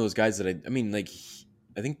Sensabaugh is one of those guys that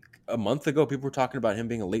I think a month ago people were talking about him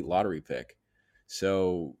being a late lottery pick.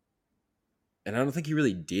 So, and I don't think he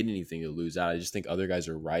really did anything to lose out. I just think other guys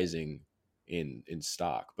are rising in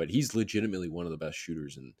stock. But he's legitimately one of the best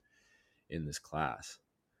shooters in this class.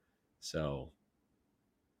 So,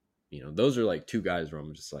 those are like two guys where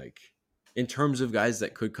I'm just like, in terms of guys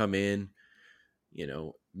that could come in,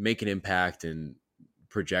 make an impact and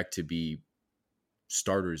project to be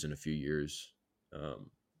starters in a few years.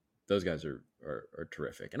 Those guys are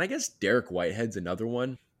terrific. And I guess Derek Whitehead's another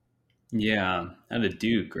one. Yeah, out of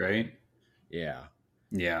Duke, right? Yeah.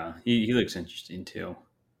 Yeah, he looks interesting too.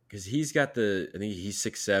 Because he's got I think he's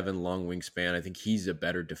 6'7", long wingspan. I think he's a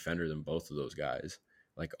better defender than both of those guys,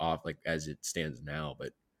 like as it stands now.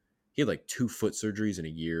 But he had like 2 foot surgeries in a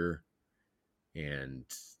year. And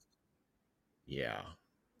yeah,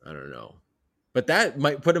 I don't know. But that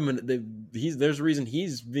might put him in there's a reason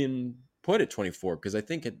he's been put at 24, because I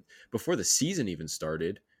think before the season even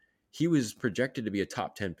started, he was projected to be a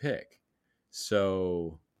top 10 pick.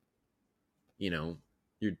 So,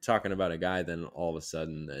 you're talking about a guy then all of a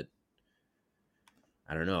sudden that,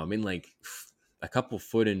 I don't know. I mean, like, a couple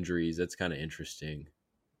foot injuries, that's kind of interesting.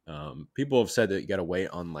 People have said that you got to wait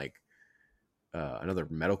on like another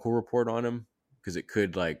medical report on him, because it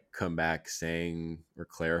could like come back saying or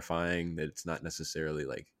clarifying that it's not necessarily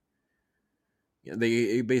like,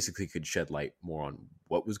 they basically could shed light more on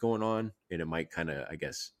what was going on, and it might kind of, I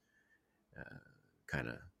guess, kind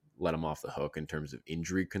of let him off the hook in terms of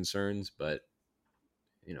injury concerns. But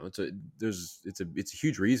it's a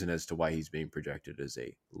huge reason as to why he's being projected as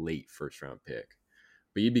a late first round pick.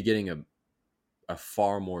 But you'd be getting a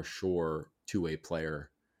far more sure two-way player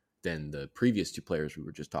than the previous two players we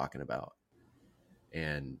were just talking about.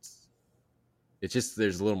 And it's just,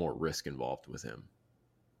 there's a little more risk involved with him.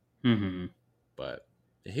 Mm-hmm. But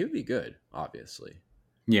he would be good, obviously.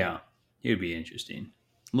 Yeah, he would be interesting.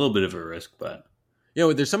 A little bit of a risk, but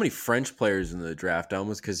there's so many French players in the draft,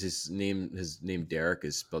 almost, because his name Derek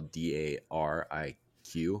is spelled Dariq. I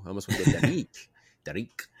almost went to Dariq.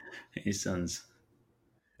 He sounds.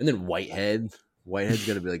 And then Whitehead's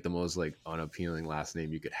gonna be like the most like unappealing last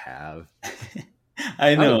name you could have.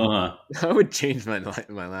 I know, I would change my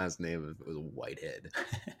last name if it was Whitehead.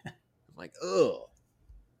 I'm like, ugh.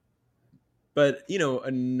 But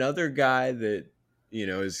another guy that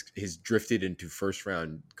is drifted into first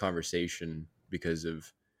round conversation because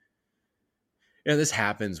of, this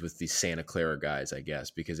happens with these Santa Clara guys, I guess,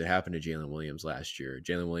 because it happened to Jalen Williams last year.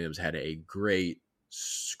 Jalen Williams had a great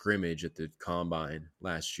scrimmage at the combine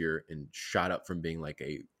last year and shot up from being like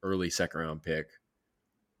a early second round pick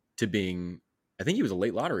to being, I think he was a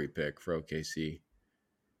late lottery pick for OKC.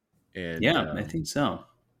 And Yeah, I think so.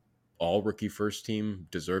 all rookie first team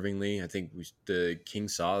deservingly. I think the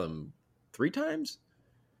Kings saw them 3 times.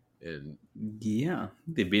 And Yeah,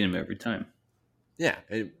 they beat him every time. yeah,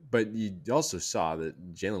 but you also saw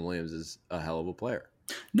that Jalen Williams is a hell of a player.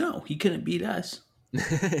 No, he couldn't beat us.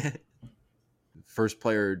 First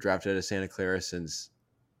player drafted out of Santa Clara since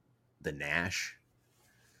the Nash.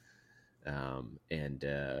 And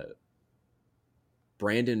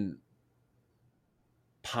Brandon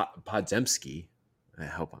Podziemski. I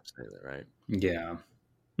hope I'm saying that right. Yeah.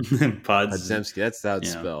 Podziemski. That's how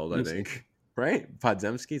it's spelled, I think. Right?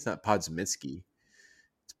 Podziemski? It's not Podzmitsky.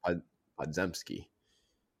 It's Podziemski.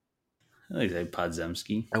 I like that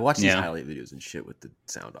Podziemski. I watch these highlight videos and shit with the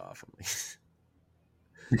sound off. I'm like,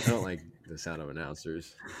 I don't like the sound of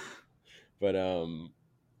announcers. But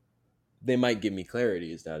they might give me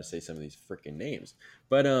clarity as to how to say some of these freaking names.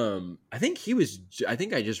 But I think I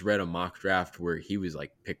just read a mock draft where he was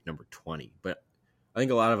like pick number 20. But I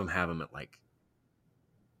think a lot of them have him at like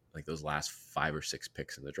those last 5 or 6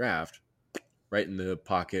 picks in the draft, right in the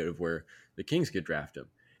pocket of where the Kings could draft him.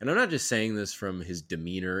 And I'm not just saying this from his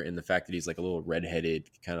demeanor and the fact that he's like a little redheaded,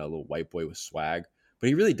 kind of a little white boy with swag, but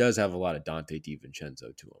he really does have a lot of Dante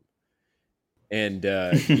DiVincenzo to him. And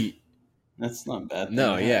that's not bad.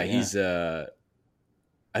 No, yeah, he's I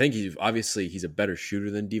think he's a better shooter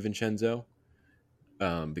than DiVincenzo.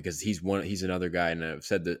 Because he's another guy, and I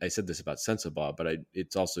said this about Sensabaugh, but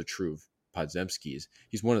it's also true of Podziemski.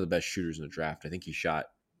 He's one of the best shooters in the draft. I think he shot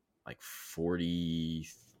like 43%.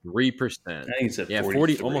 I think it's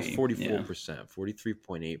 40, almost 44%,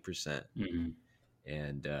 43.8%. Mm-hmm.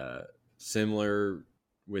 And similar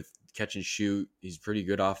with catch and shoot, he's pretty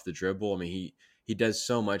good off the dribble. I mean, he does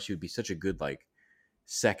so much. He would be such a good like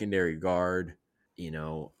secondary guard,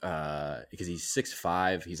 because he's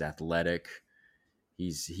 6'5", he's athletic.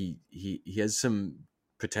 He has some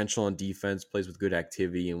potential on defense, plays with good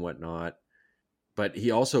activity and whatnot, but he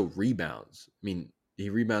also rebounds. I mean, he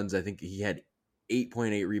rebounds. I think he had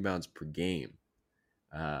 8.8 rebounds per game,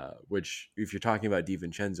 which if you're talking about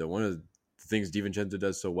DiVincenzo, one of the things DiVincenzo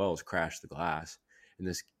does so well is crash the glass. And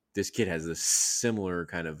this kid has this similar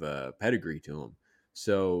kind of pedigree to him.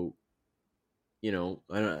 So, I don't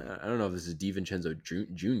know if this is DiVincenzo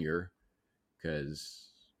Jr. because,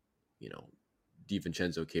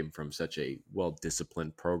 DiVincenzo came from such a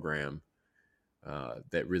well-disciplined program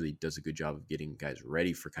that really does a good job of getting guys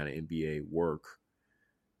ready for kind of NBA work.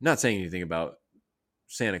 Not saying anything about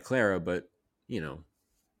Santa Clara, but,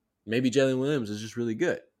 maybe Jalen Williams is just really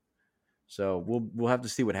good. So we'll have to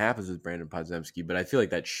see what happens with Brandon Podziemski. But I feel like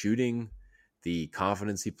that shooting, the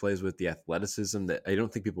confidence he plays with, the athleticism that I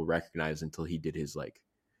don't think people recognize until he did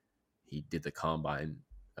the combine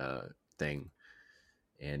thing.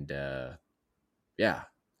 And yeah,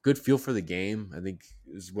 good feel for the game, I think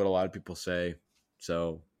is what a lot of people say.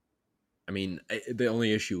 So, I mean, the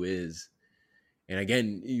only issue is, and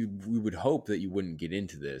again, we would hope that you wouldn't get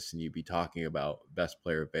into this and you'd be talking about best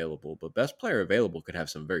player available, but best player available could have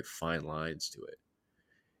some very fine lines to it.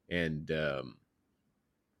 And,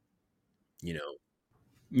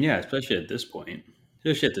 yeah, especially at this point,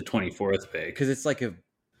 especially at the 24th pick. Because it's like if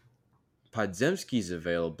Podziemski's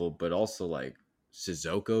available, but also like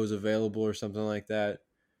Sissoko's available or something like that.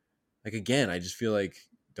 Like, again, I just feel like,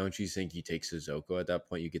 don't you think you take Sissoko at that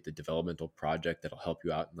point? You get the developmental project that'll help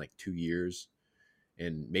you out in like 2 years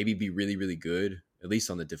and maybe be really, really good, at least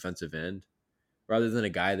on the defensive end, rather than a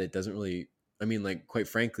guy that doesn't really, I mean, like, quite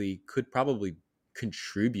frankly, could probably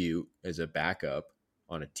contribute as a backup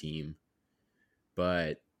on a team.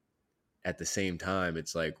 But at the same time,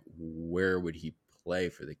 it's like, where would he play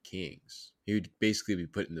for the Kings? He would basically be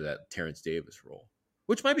put into that Terrence Davis role,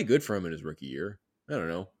 which might be good for him in his rookie year. I don't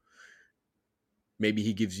know. Maybe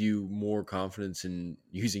he gives you more confidence in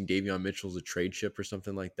using Davion Mitchell as a trade chip or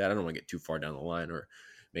something like that. I don't want to get too far down the line or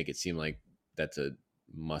make it seem like that's a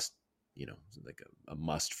must, like a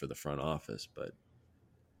must for the front office. But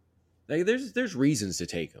like, there's reasons to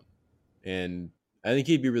take him, and I think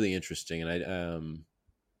he'd be really interesting. And I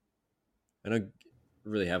don't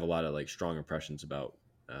really have a lot of like strong impressions about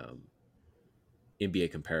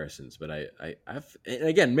NBA comparisons, but I've, and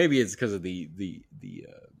again, maybe it's because of the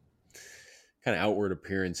kind of outward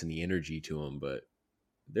appearance and the energy to him, but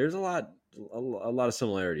there's a lot of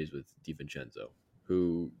similarities with DiVincenzo,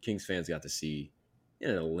 who Kings fans got to see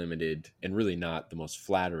in a limited and really not the most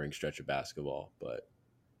flattering stretch of basketball, but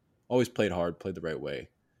always played hard, played the right way,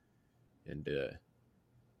 and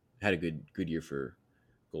had a good year for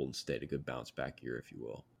Golden State, a good bounce back year, if you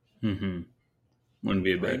will. Mm-hmm. Wouldn't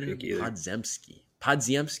be a bad Brandon pick either.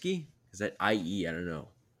 Podziemski? Is that IE? I don't know.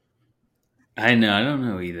 I don't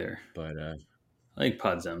know either. But I like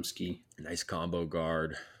Podziemski. Nice combo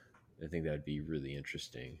guard. I think that'd be really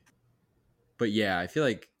interesting. But yeah, I feel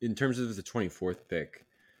like in terms of the 24th pick,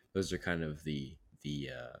 those are kind of the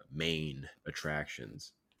main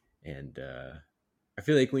attractions. And I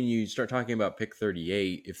feel like when you start talking about pick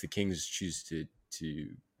 38, if the Kings choose to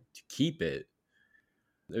keep it,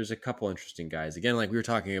 there's a couple interesting guys. Again, like we were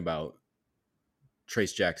talking about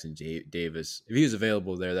Trace Jackson Davis. If he was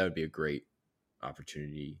available there, that would be a great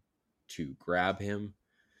opportunity to grab him.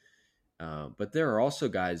 But there are also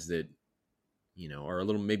guys that, are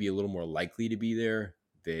maybe a little more likely to be there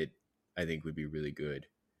that I think would be really good.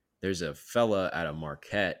 There's a fella out of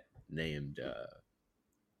Marquette named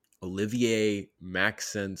Olivier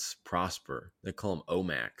Maxence Prosper. They call him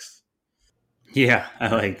Omax. Yeah, I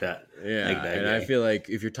like that. Yeah, like that and guy. I feel like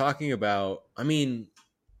if you're talking about,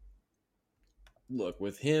 look,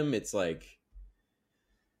 with him, it's like,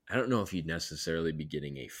 I don't know if he'd necessarily be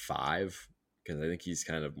getting a 5 because I think he's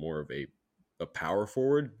kind of more of a power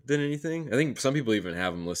forward than anything. I think some people even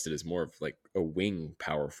have him listed as more of like a wing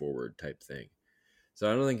power forward type thing. So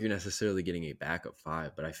I don't think you're necessarily getting a backup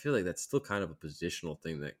 5, but I feel like that's still kind of a positional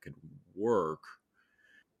thing that could work.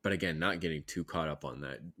 But again, not getting too caught up on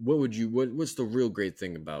that. What's the real great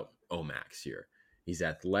thing about Omax here? He's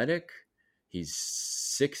athletic. He's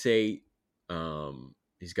 6'8".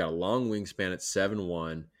 He's got a long wingspan at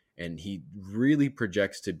 7'1", and he really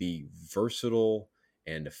projects to be versatile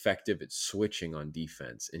and effective at switching on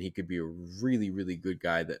defense. And he could be a really, really good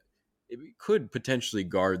guy that could potentially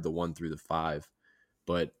guard the 1 through the 5.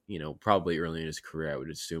 But, probably early in his career, I would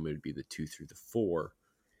assume it would be the 2 through the 4.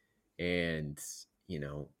 And,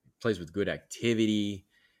 plays with good activity,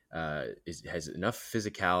 has enough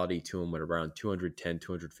physicality to him at around 210,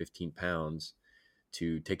 215 pounds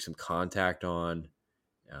to take some contact on.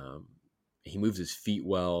 He moves his feet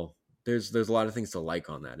well. There's a lot of things to like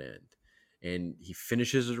on that end. And he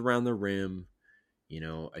finishes it around the rim,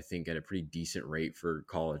 I think at a pretty decent rate for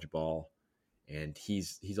college ball. And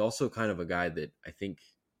he's also kind of a guy that I think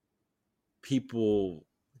people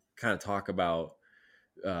kind of talk about,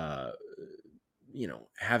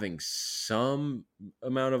 having some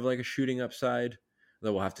amount of like a shooting upside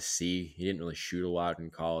that we'll have to see. He didn't really shoot a lot in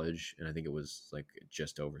college, and I think it was like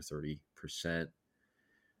just over 30%.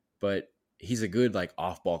 But he's a good like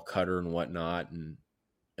off-ball cutter and whatnot. And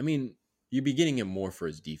you'd be getting him more for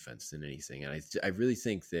his defense than anything. And I really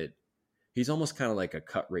think that he's almost kind of like a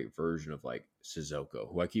cut rate version of like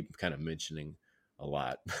Sissoko, who I keep kind of mentioning a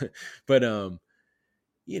lot. But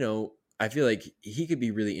I feel like he could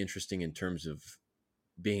be really interesting in terms of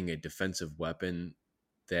being a defensive weapon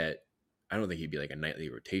that I don't think he'd be like a nightly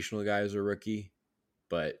rotational guy as a rookie,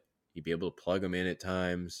 but you'd be able to plug him in at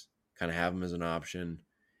times, kind of have him as an option,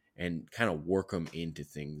 and kind of work him into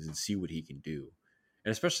things and see what he can do.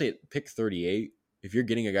 And especially at pick 38, if you're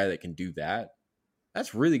getting a guy that can do that,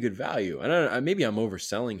 that's really good value. And maybe I'm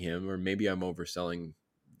overselling him, or maybe I'm overselling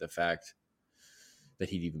the fact that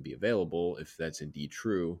he'd even be available if that's indeed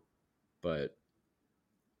true. But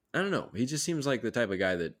I don't know. He just seems like the type of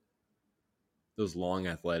guy that those long,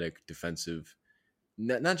 athletic, defensive,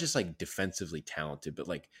 not just like defensively talented, but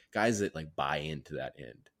like guys that like buy into that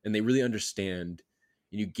end and they really understand.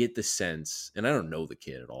 And you get the sense, and I don't know the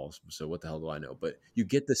kid at all, so what the hell do I know? But you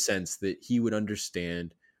get the sense that he would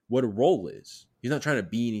understand what a role is. He's not trying to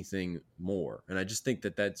be anything more. And I just think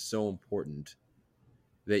that that's so important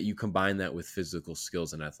that you combine that with physical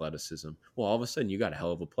skills and athleticism. Well, all of a sudden you got a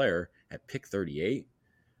hell of a player at pick 38.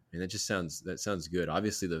 And that sounds good.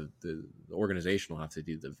 Obviously the organization will have to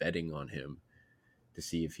do the vetting on him to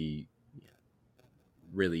see if he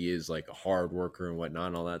really is like a hard worker and whatnot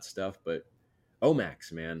and all that stuff. But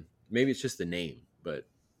Omax, man, maybe it's just the name, but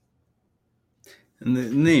and the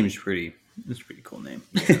name's it's a pretty cool name.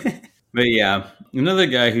 But yeah, another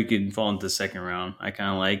guy who could fall into the second round I kind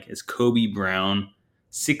of like is Kobe Brown,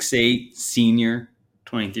 6'8", senior,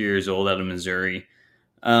 23 years old, out of Missouri.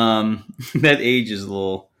 That age is a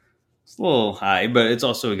little high, but it's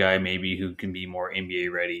also a guy maybe who can be more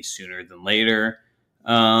NBA ready sooner than later.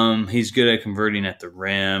 He's good at converting at the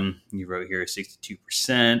rim. You wrote here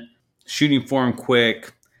 62%. Shooting form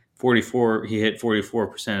quick. 44. He hit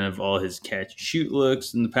 44% of all his catch shoot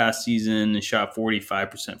looks in the past season and shot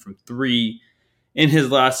 45% from 3. in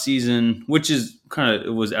his last season, which is kind of, it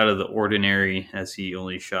was out of the ordinary as he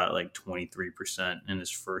only shot like 23% in his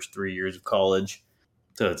first 3 years of college.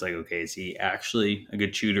 So it's like, okay, is he actually a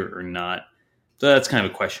good shooter or not? So that's kind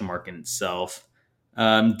of a question mark in itself.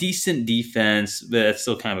 Decent defense, but that's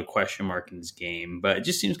still kind of a question mark in his game. But it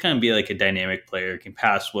just seems kind of be like a dynamic player, can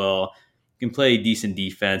pass well, can play decent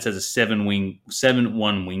defense, has a 7'1"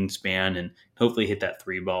 wingspan, and hopefully hit that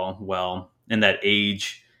three ball well. And that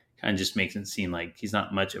age kind of just makes it seem like he's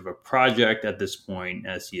not much of a project at this point,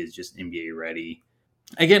 as he is just NBA ready.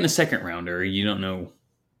 Again, a second rounder, you don't know.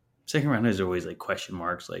 Second rounders are always like question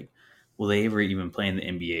marks, like will they ever even play in the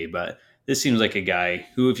NBA? But this seems like a guy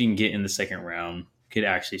who, if you can get in the second round, could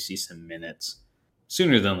actually see some minutes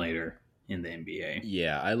sooner than later in the NBA.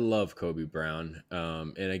 Yeah, I love Kobe Brown.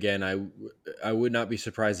 And again, I would not be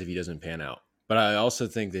surprised if he doesn't pan out. But I also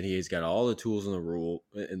think that he's got all the tools in the rule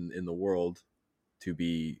in the world to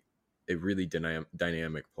be a really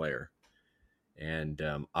dynamic player. And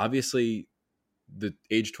obviously, the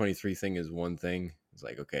age 23 thing is one thing. It's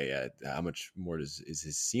like, okay, yeah, how much more is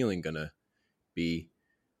his ceiling gonna be?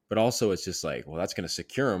 But also, it's just like, well, that's gonna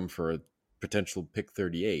secure him for a potential pick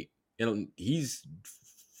 38. And he's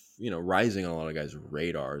rising on a lot of guys'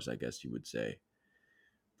 radars, I guess you would say.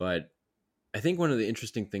 But I think one of the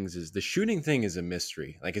interesting things is the shooting thing is a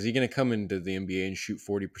mystery. Like, is he going to come into the NBA and shoot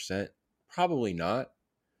 40%? Probably not.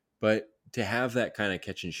 But to have that kind of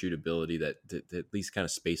catch and shoot ability that to at least kind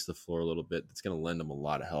of space the floor a little bit, that's going to lend him a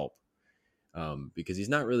lot of help. Because he's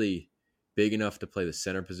not really big enough to play the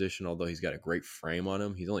center position, although he's got a great frame on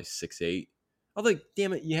him. He's only 6'8". Although,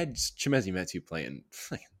 damn it, you had Chimezie Metu playing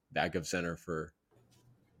backup center for,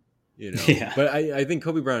 Yeah. But I think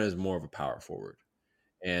Kobe Brown is more of a power forward.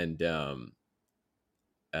 And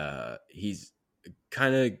he's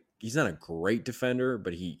not a great defender,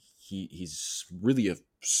 but he's really a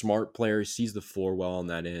smart player. He sees the floor well on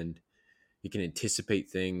that end. He can anticipate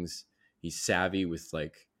things. He's savvy with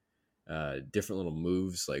like different little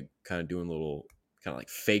moves, like kind of doing little kind of like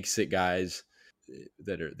fakes at guys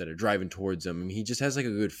that are driving towards him. I mean, he just has like a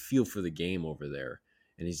good feel for the game over there,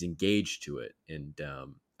 and he's engaged to it. And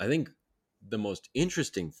I think the most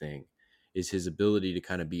interesting thing is his ability to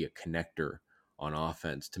kind of be a connector on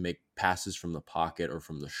offense, to make passes from the pocket or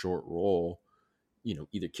from the short roll,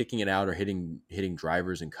 either kicking it out or hitting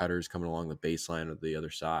drivers and cutters coming along the baseline or the other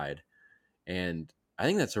side. And I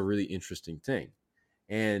think that's a really interesting thing.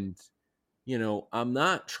 And, I'm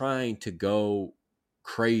not trying to go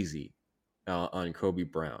crazy on Kobe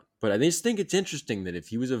Brown, but I just think it's interesting that if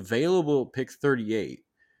he was available at pick 38,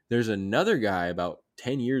 there's another guy about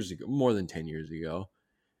 10 years ago, more than 10 years ago,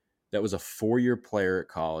 that was a 4-year player at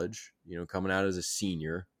college, coming out as a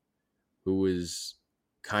senior, who was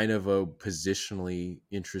kind of a positionally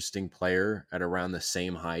interesting player at around the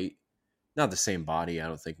same height. Not the same body, I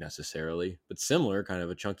don't think necessarily, but similar, kind of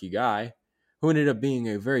a chunky guy who ended up being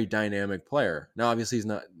a very dynamic player. Now, obviously,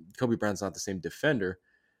 Kobe Brown's not the same defender,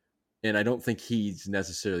 and I don't think he's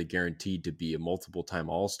necessarily guaranteed to be a multiple-time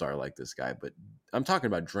All-Star like this guy, but I'm talking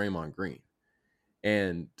about Draymond Green.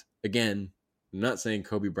 And again, I'm not saying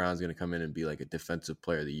Kobe Brown's going to come in and be like a defensive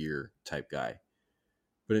player of the year type guy.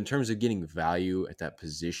 But in terms of getting value at that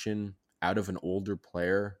position out of an older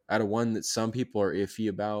player, out of one that some people are iffy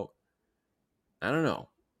about, I don't know.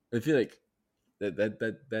 I feel like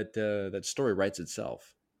that story writes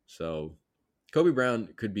itself. So Kobe Brown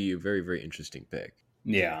could be a very, very interesting pick.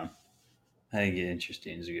 Yeah. I think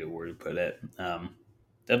interesting is a good word to put it.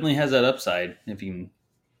 Definitely has that upside if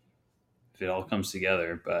it all comes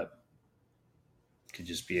together, but could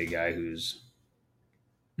just be a guy who's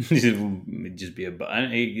just be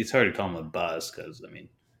it's hard to call him a bust because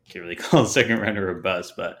can't really call a second rounder a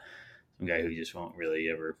bust, but some guy who just won't really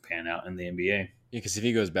ever pan out in the NBA. Yeah, because if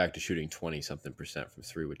he goes back to shooting 20-something% from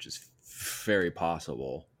three, which is very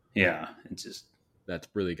possible, yeah, it's just that's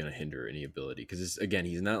really going to hinder any ability. Because again,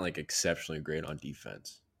 he's not like exceptionally great on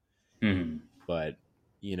defense, but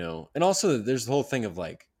and also there's the whole thing of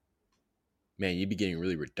like, man, you'd be getting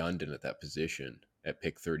really redundant at that position at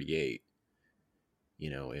pick 38.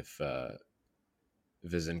 If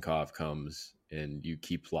Vizenkov comes and you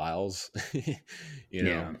keep Lyles,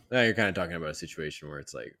 now you're kind of talking about a situation where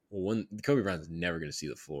it's like, well, one, Kobe Brown's never going to see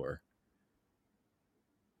the floor.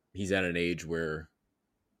 He's at an age where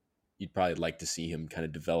you'd probably like to see him kind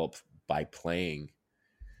of develop by playing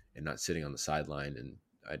and not sitting on the sideline. And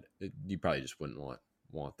you probably just wouldn't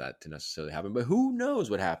want that to necessarily happen. But who knows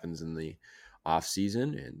what happens in the off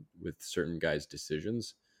season and with certain guys'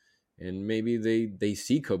 decisions. And maybe they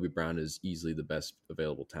see Kobe Brown as easily the best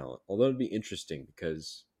available talent. Although it'd be interesting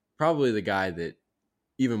because probably the guy that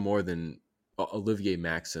even more than Olivier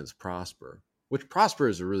Maxence Prosper which Prosper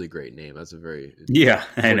is a really great name. That's a very Yeah,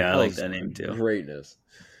 I know. I like foretells that name too. greatness.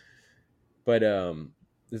 But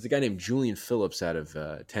there's a guy named Julian Phillips out of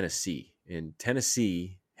Tennessee, and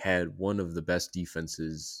Tennessee had one of the best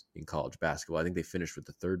defenses in college basketball. I think they finished with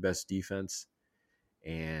the third best defense,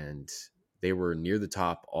 and they were near the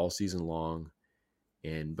top all season long.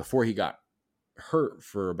 And before he got hurt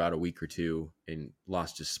for about a week or two and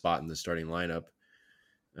lost his spot in the starting lineup,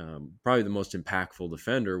 probably the most impactful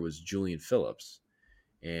defender was Julian Phillips.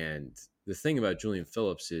 And the thing about Julian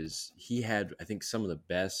Phillips is he had, I think, some of the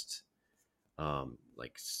best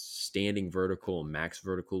like standing vertical and max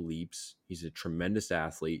vertical leaps. He's a tremendous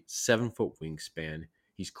athlete, 7-foot wingspan.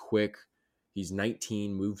 He's quick. He's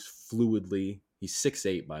 19, moves fluidly. He's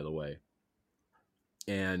 6'8", by the way.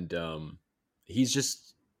 And he's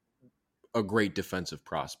just a great defensive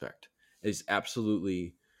prospect. He's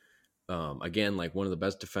absolutely, again, like one of the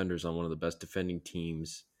best defenders on one of the best defending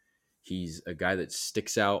teams. He's a guy that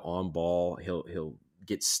sticks out on ball. He'll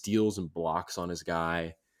get steals and blocks on his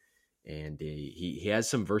guy. And he has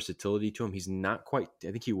some versatility to him. He's not quite, I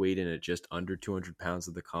think he weighed in at just under 200 pounds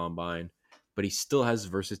at the combine, but he still has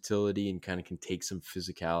versatility and kind of can take some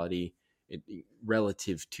physicality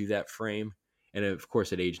relative to that frame. And of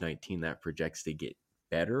course, at age 19, that projects to get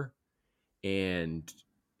better. And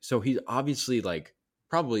so he's obviously like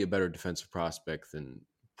probably a better defensive prospect than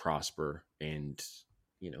Prosper and,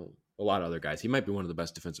 you know, a lot of other guys. He might be one of the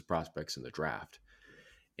best defensive prospects in the draft.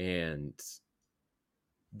 And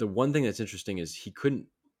the one thing that's interesting is he couldn't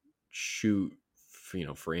shoot,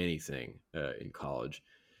 for anything in college.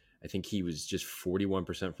 I think he was just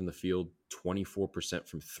 41% from the field, 24%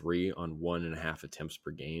 from three on 1.5 attempts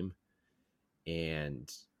per game. And,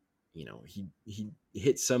 he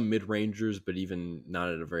hit some mid-rangers, but even not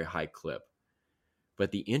at a very high clip.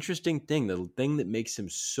 But the interesting thing, the thing that makes him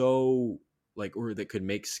so or that could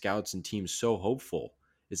make scouts and teams so hopeful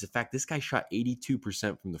is the fact this guy shot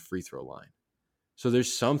 82% from the free throw line. So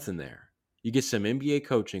there's something there. You get some NBA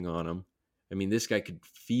coaching on him. I mean, this guy could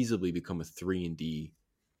feasibly become a 3-and-D,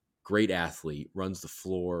 great athlete, runs the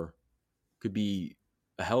floor, could be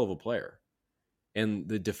a hell of a player. And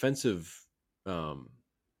the defensive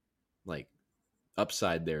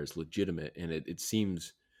upside there is legitimate, and it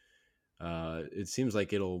seems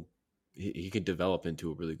like he could develop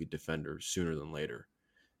into a really good defender sooner than later.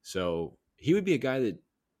 So he would be a guy that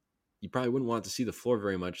you probably wouldn't want to see the floor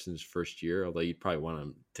very much in his first year, although you'd probably want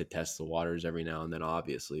him to test the waters every now and then,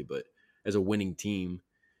 obviously, but as a winning team.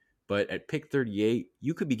 But at pick 38,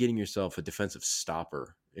 you could be getting yourself a defensive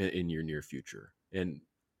stopper in your near future. And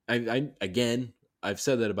I've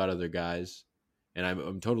said that about other guys, and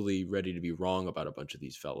I'm totally ready to be wrong about a bunch of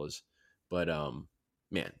these fellas. But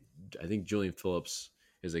man, I think Julian Phillips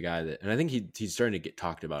is a guy that, and I think he's starting to get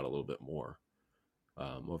talked about a little bit more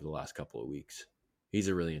over the last couple of weeks. He's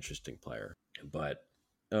a really interesting player. But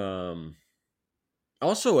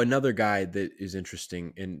also another guy that is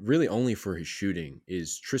interesting, and really only for his shooting,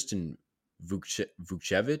 is Tristan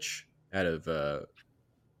Vukcevic out of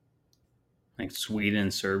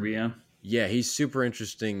Sweden, Serbia. Yeah, he's super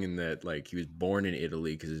interesting in that he was born in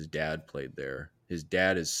Italy because his dad played there. His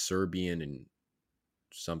dad is Serbian and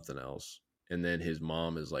something else, and then his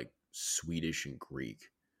mom is Swedish and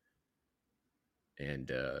Greek.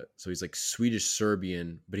 And so he's Swedish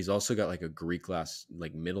Serbian, but he's also got a Greek last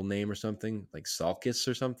middle name or something, Salkis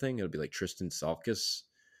or something. It'll be Tristan Salkis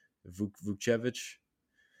Vukcevic.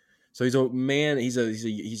 So he's a man.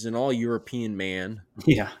 He's an all European man.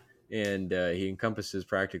 Yeah, and he encompasses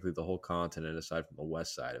practically the whole continent aside from the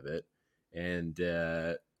west side of it. And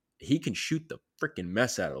he can shoot the freaking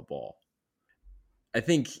mess out of the ball. I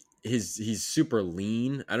think he's super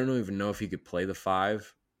lean. I don't even know if he could play the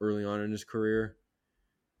 5 early on in his career,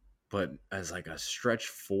 but as a stretch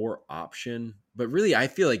 4 option. But really, I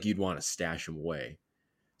feel like you'd want to stash him away.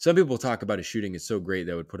 Some people talk about his shooting is so great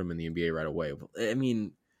that would put him in the NBA right away. I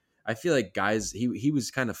mean, I feel like guys, he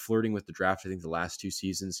was kind of flirting with the draft, I think, the last 2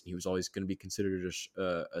 seasons. He was always going to be considered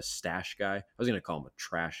a stash guy. I was going to call him a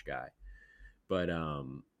trash guy, but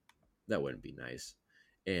that wouldn't be nice.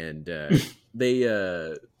 And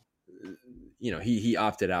they, he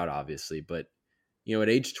opted out, obviously, but at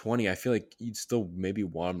age 20, I feel like you'd still maybe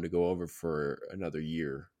want him to go over for another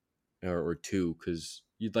year or 2, because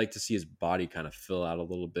you'd like to see his body kind of fill out a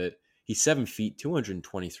little bit. He's 7 feet,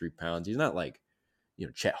 223 pounds. He's not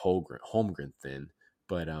Chet Holmgren thin,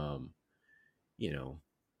 but and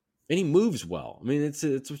he moves well. I mean, it's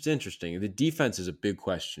what's interesting. The defense is a big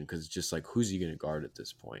question because it's just who's he going to guard at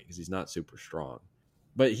this point? Because he's not super strong.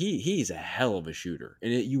 But he's a hell of a shooter,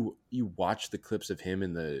 and you watch the clips of him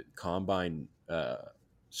in the combine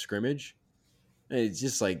scrimmage, and it's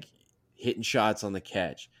just hitting shots on the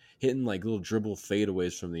catch, hitting like little dribble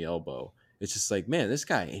fadeaways from the elbow. It's just like, man, this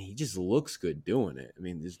guy, and he just looks good doing it. I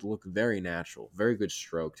mean, just look very natural, very good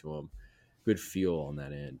stroke to him, good feel on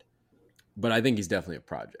that end. But I think he's definitely a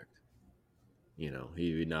project. He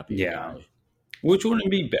would not be a Yeah. guy. Which wouldn't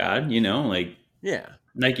be bad, Yeah,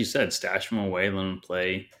 like you said, stash him away, let him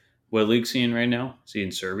play. What league's he in right now? Is he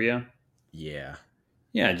in Serbia? yeah,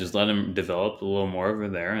 Yeah, just let him develop a little more over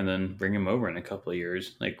there and then bring him over in a couple of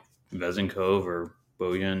years, like Vezenkov or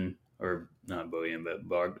Bojan, or not Bojan, but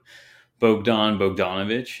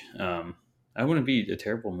Bogdanovic. That wouldn't be a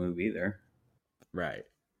terrible move either. right.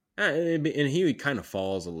 And he kind of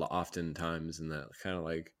falls oftentimes in that kind of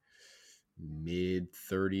like mid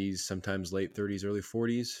 30s, sometimes late 30s, early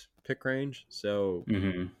 40s pick range. So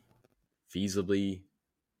Hmm. feasibly,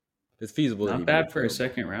 it's feasible that Not he'd be bad for a available.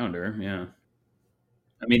 second rounder. Yeah.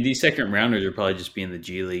 I mean, these second rounders are probably just be in the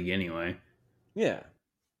G League anyway. Yeah.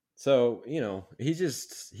 So he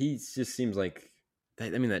just seems like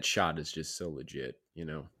that. I mean, that shot is just so legit.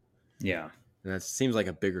 Yeah. And that seems like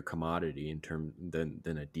a bigger commodity in term than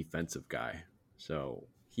a defensive guy. So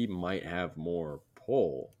he might have more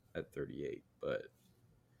pull at 38, but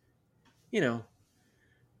you know,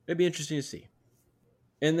 it'd be interesting to see.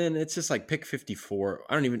 And then it's just like pick 54.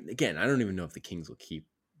 I don't even know if the Kings will keep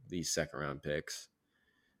these second round picks.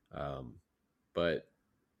 Um, but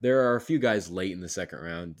there are a few guys late in the second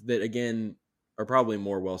round that again are probably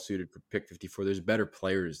more well suited for pick 54. There's better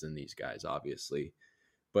players than these guys, obviously.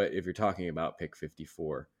 But if you're talking about pick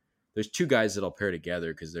 54, there's two guys that I'll pair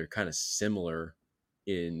together because they're kind of similar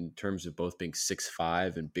in terms of both being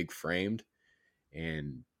 6'5" and big framed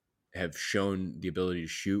and have shown the ability to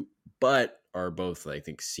shoot, but are both, I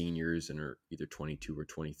think, seniors and are either 22 or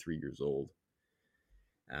 23 years old.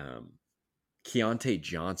 Um, Keontae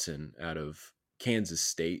Johnson out of Kansas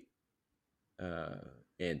State uh,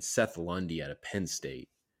 and Seth Lundy out of Penn State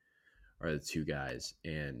are the two guys.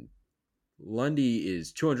 And Lundy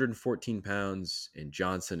is 214 pounds and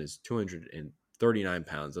Johnson is 239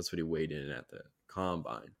 pounds. That's what he weighed in at the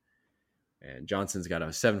combine. And Johnson's got a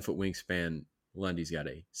 7-foot wingspan. Lundy's got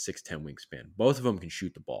a 6'10" wingspan. Both of them can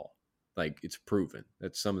shoot the ball. Like, it's proven.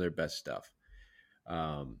 That's some of their best stuff.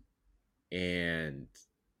 Um, and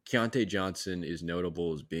Keontae Johnson is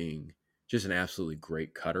notable as being just an absolutely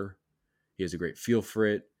great cutter. He has a great feel for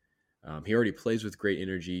it. He already plays with great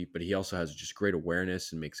energy, but he also has just great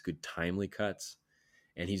awareness and makes good timely cuts.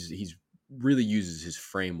 And he's really uses his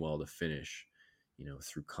frame well to finish,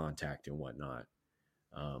 through contact and whatnot.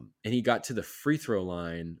 And he got to the free throw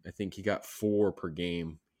line. I think he got 4 per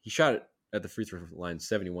game. He shot at the free throw line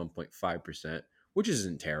 71.5%, which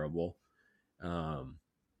isn't terrible. Um,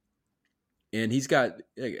 and he's got,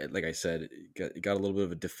 like I said, got a little bit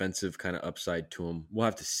of a defensive kind of upside to him. We'll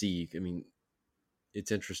have to see. I mean,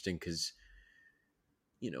 it's interesting because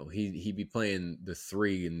he'd be playing the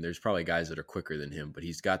 3, and there's probably guys that are quicker than him, but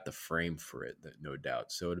he's got the frame for it, no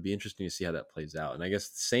doubt. So it'll be interesting to see how that plays out. And I guess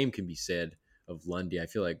the same can be said of Lundy. I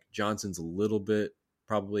feel like Johnson's a little bit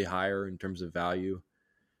probably higher in terms of value,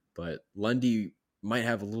 but Lundy might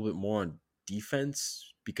have a little bit more on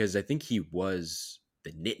defense because I think he was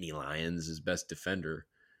the Nittany Lions' best defender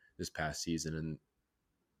this past season. And,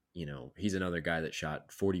 he's another guy that shot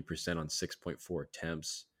 40% on 6.4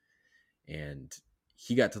 attempts. And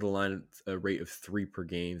he got to the line at a rate of 3 per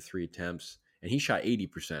game, 3 attempts, and he shot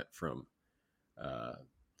 80% from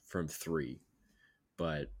 3.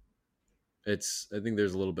 But I think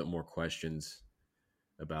there's a little bit more questions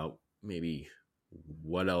about maybe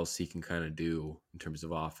what else he can kind of do in terms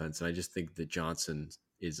of offense. And I just think that Johnson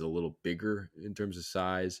is a little bigger in terms of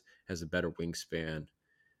size, has a better wingspan.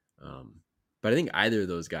 But I think either of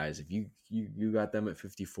those guys, if you got them at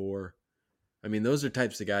 54, I mean, those are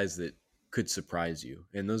types of guys that could surprise you.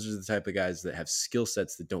 And those are the type of guys that have skill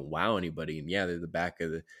sets that don't wow anybody. And yeah, they're the back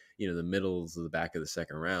of the middles of the back of the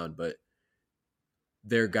second round, but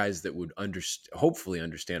they're guys that would hopefully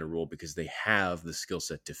understand a role because they have the skill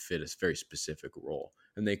set to fit a very specific role.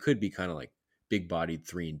 And they could be kind of like big bodied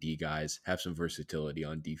 3-and-D guys, have some versatility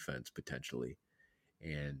on defense potentially.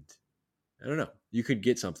 And I don't know, you could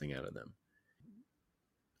get something out of them.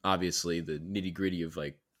 Obviously the nitty gritty of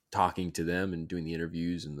like talking to them and doing the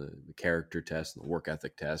interviews and the character test and the work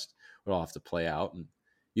ethic test would all have to play out, and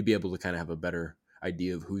you'd be able to kind of have a better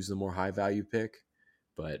idea of who's the more high value pick.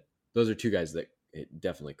 But those are two guys that it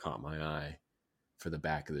definitely caught my eye for the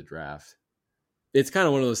back of the draft. It's kind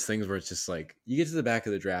of one of those things where it's just like you get to the back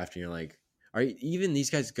of the draft and you're like, are even these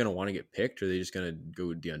guys going to want to get picked, or are they just going to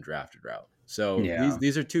go the undrafted route? So Yeah.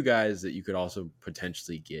 these are two guys that you could also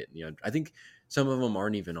potentially get. I think some of them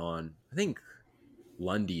aren't even on. I think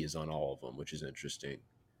Lundy is on all of them, which is interesting.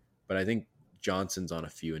 but I think Johnson's on a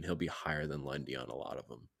few, and he'll be higher than Lundy on a lot of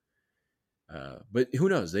them. But who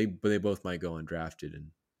knows? They both might go undrafted, and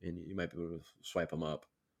you might be able to swipe them up.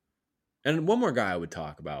 And one more guy I would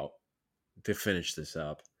talk about to finish this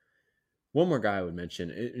up. One more guy I would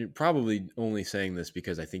mention, probably only saying this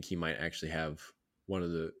because I think he might actually have one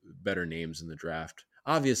of the better names in the draft.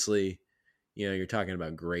 Obviously, you're talking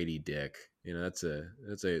about Grady Dick. That's a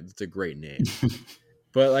great name.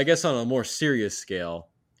 But I guess on a more serious scale,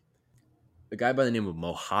 a guy by the name of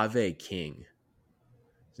Mojave King.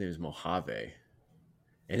 His name is Mojave.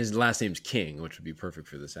 And his last name's King, which would be perfect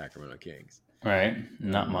for the Sacramento Kings. Right.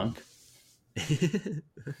 Not Monk.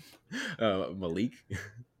 Malik.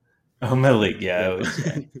 Oh, Malik. Yeah,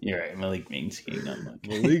 you're right. Malik means king, not Monk.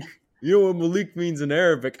 Malik. You know what Malik means in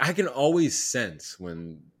Arabic? I can always sense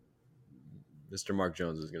when Mr. Mark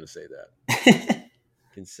Jones is going to say that.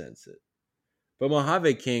 I can sense it. But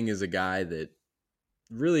Mojave King is a guy that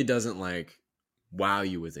really doesn't wow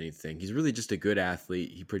you with anything. He's really just a good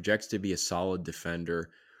athlete. He projects to be a solid defender,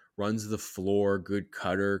 runs the floor, good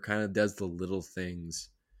cutter, kind of does the little things.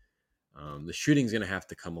 The shooting's going to have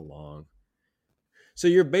to come along. So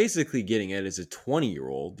you're basically getting it as a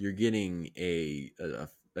 20-year-old. You're getting a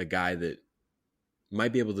guy that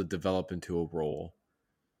might be able to develop into a role.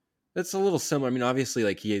 That's a little similar. I mean,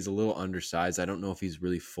 obviously, he is a little undersized. I don't know if he's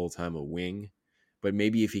really full-time a wing, but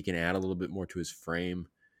maybe if he can add a little bit more to his frame,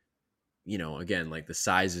 again, the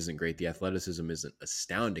size isn't great. The athleticism isn't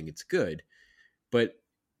astounding. It's good. But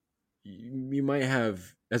you might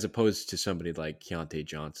have, as opposed to somebody like Keontae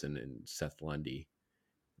Johnson and Seth Lundy,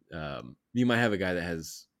 you might have a guy that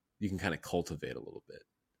you can kind of cultivate a little bit.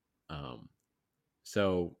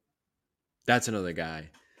 So that's another guy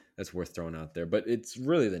that's worth throwing out there. But it's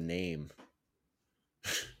really the name.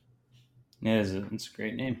 Yeah, it's a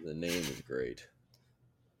great name. The name is great.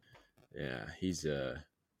 Yeah, he's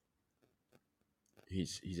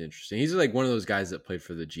interesting. He's one of those guys that played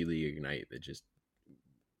for the G League Ignite that just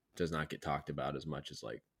does not get talked about as much as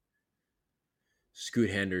Scoot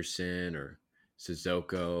Henderson or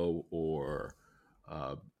Sissoko or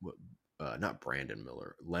not Brandon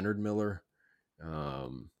Miller, Leonard Miller.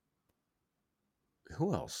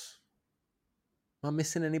 Who else? Am I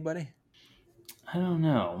missing anybody? I don't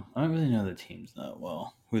know. I don't really know the teams that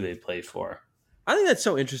well, who they play for. I think that's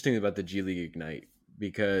so interesting about the G League Ignite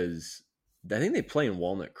because I think they play in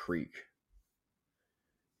Walnut Creek.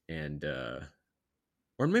 And,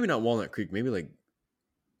 or maybe not Walnut Creek, maybe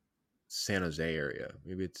San Jose area.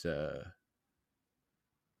 Maybe it's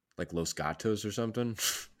Los Gatos or something.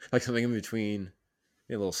 Something in between,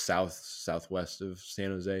 a little southwest of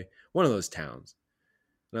San Jose. One of those towns.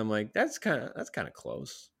 And I'm like, that's kind of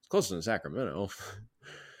close. It's closer than Sacramento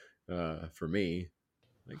for me.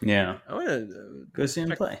 Yeah. I want to go see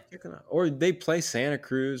them play. Or they play Santa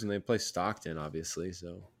Cruz and they play Stockton, obviously.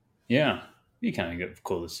 So yeah, it'd be kind of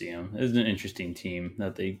cool to see them. It's an interesting team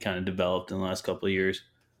that they kind of developed in the last couple of years.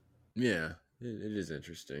 Yeah, it is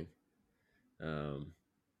interesting.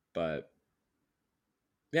 But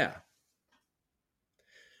yeah,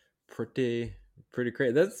 pretty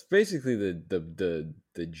great. That's basically the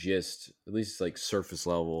gist, at least surface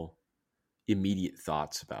level, immediate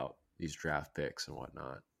thoughts about these draft picks and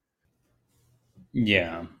whatnot.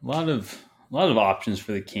 Yeah, a lot of options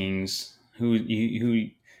for the Kings. Who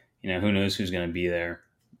knows who's going to be there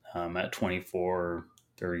at 24,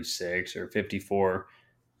 36, or 54.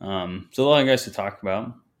 So a lot of guys to talk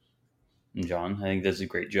about. And John, I think does a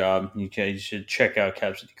great job. You should check out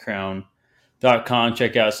CapCityCrown.com.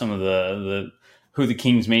 Check out some of the who the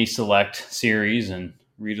Kings may select series and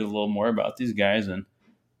read a little more about these guys and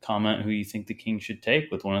comment who you think the Kings should take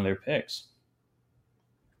with one of their picks.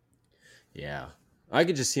 Yeah. I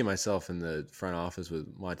could just see myself in the front office with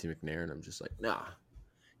Monty McNair, and I'm just like, nah.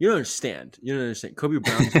 You don't understand. Kobe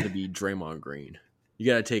Brown's going to be Draymond Green. You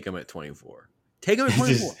got to take him at 24. Take him at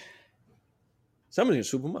 24. Somebody's going to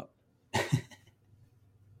swoop him up.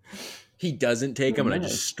 He doesn't take him, and I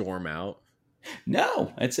just storm out.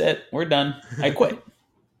 No, that's it. We're done. I quit.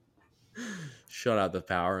 Shut out the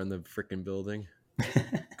power in the freaking building.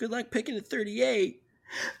 Good luck picking at 38.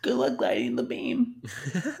 Good luck lighting the beam.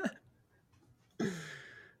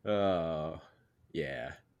 Oh,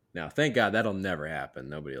 yeah. Now, thank God that'll never happen.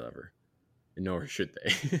 Nobody will ever. Nor should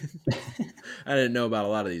they. I didn't know about a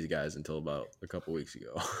lot of these guys until about a couple weeks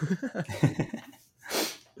ago.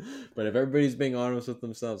 But if everybody's being honest with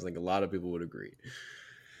themselves, I think a lot of people would agree.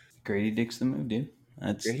 Grady Dick's the move, dude.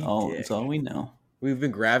 That's all we know. We've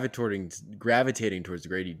been gravitating towards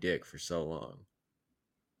Grady Dick for so long.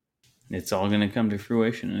 It's all going to come to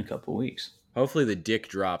fruition in a couple weeks. Hopefully the dick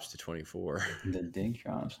drops to 24. The dick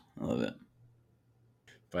drops. I love it.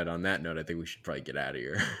 But on that note, I think we should probably get out of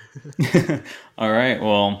here. All right.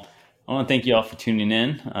 Well, I want to thank you all for tuning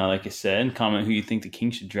in. Like I said, comment who you think the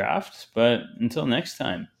Kings should draft. But until next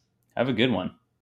time, have a good one.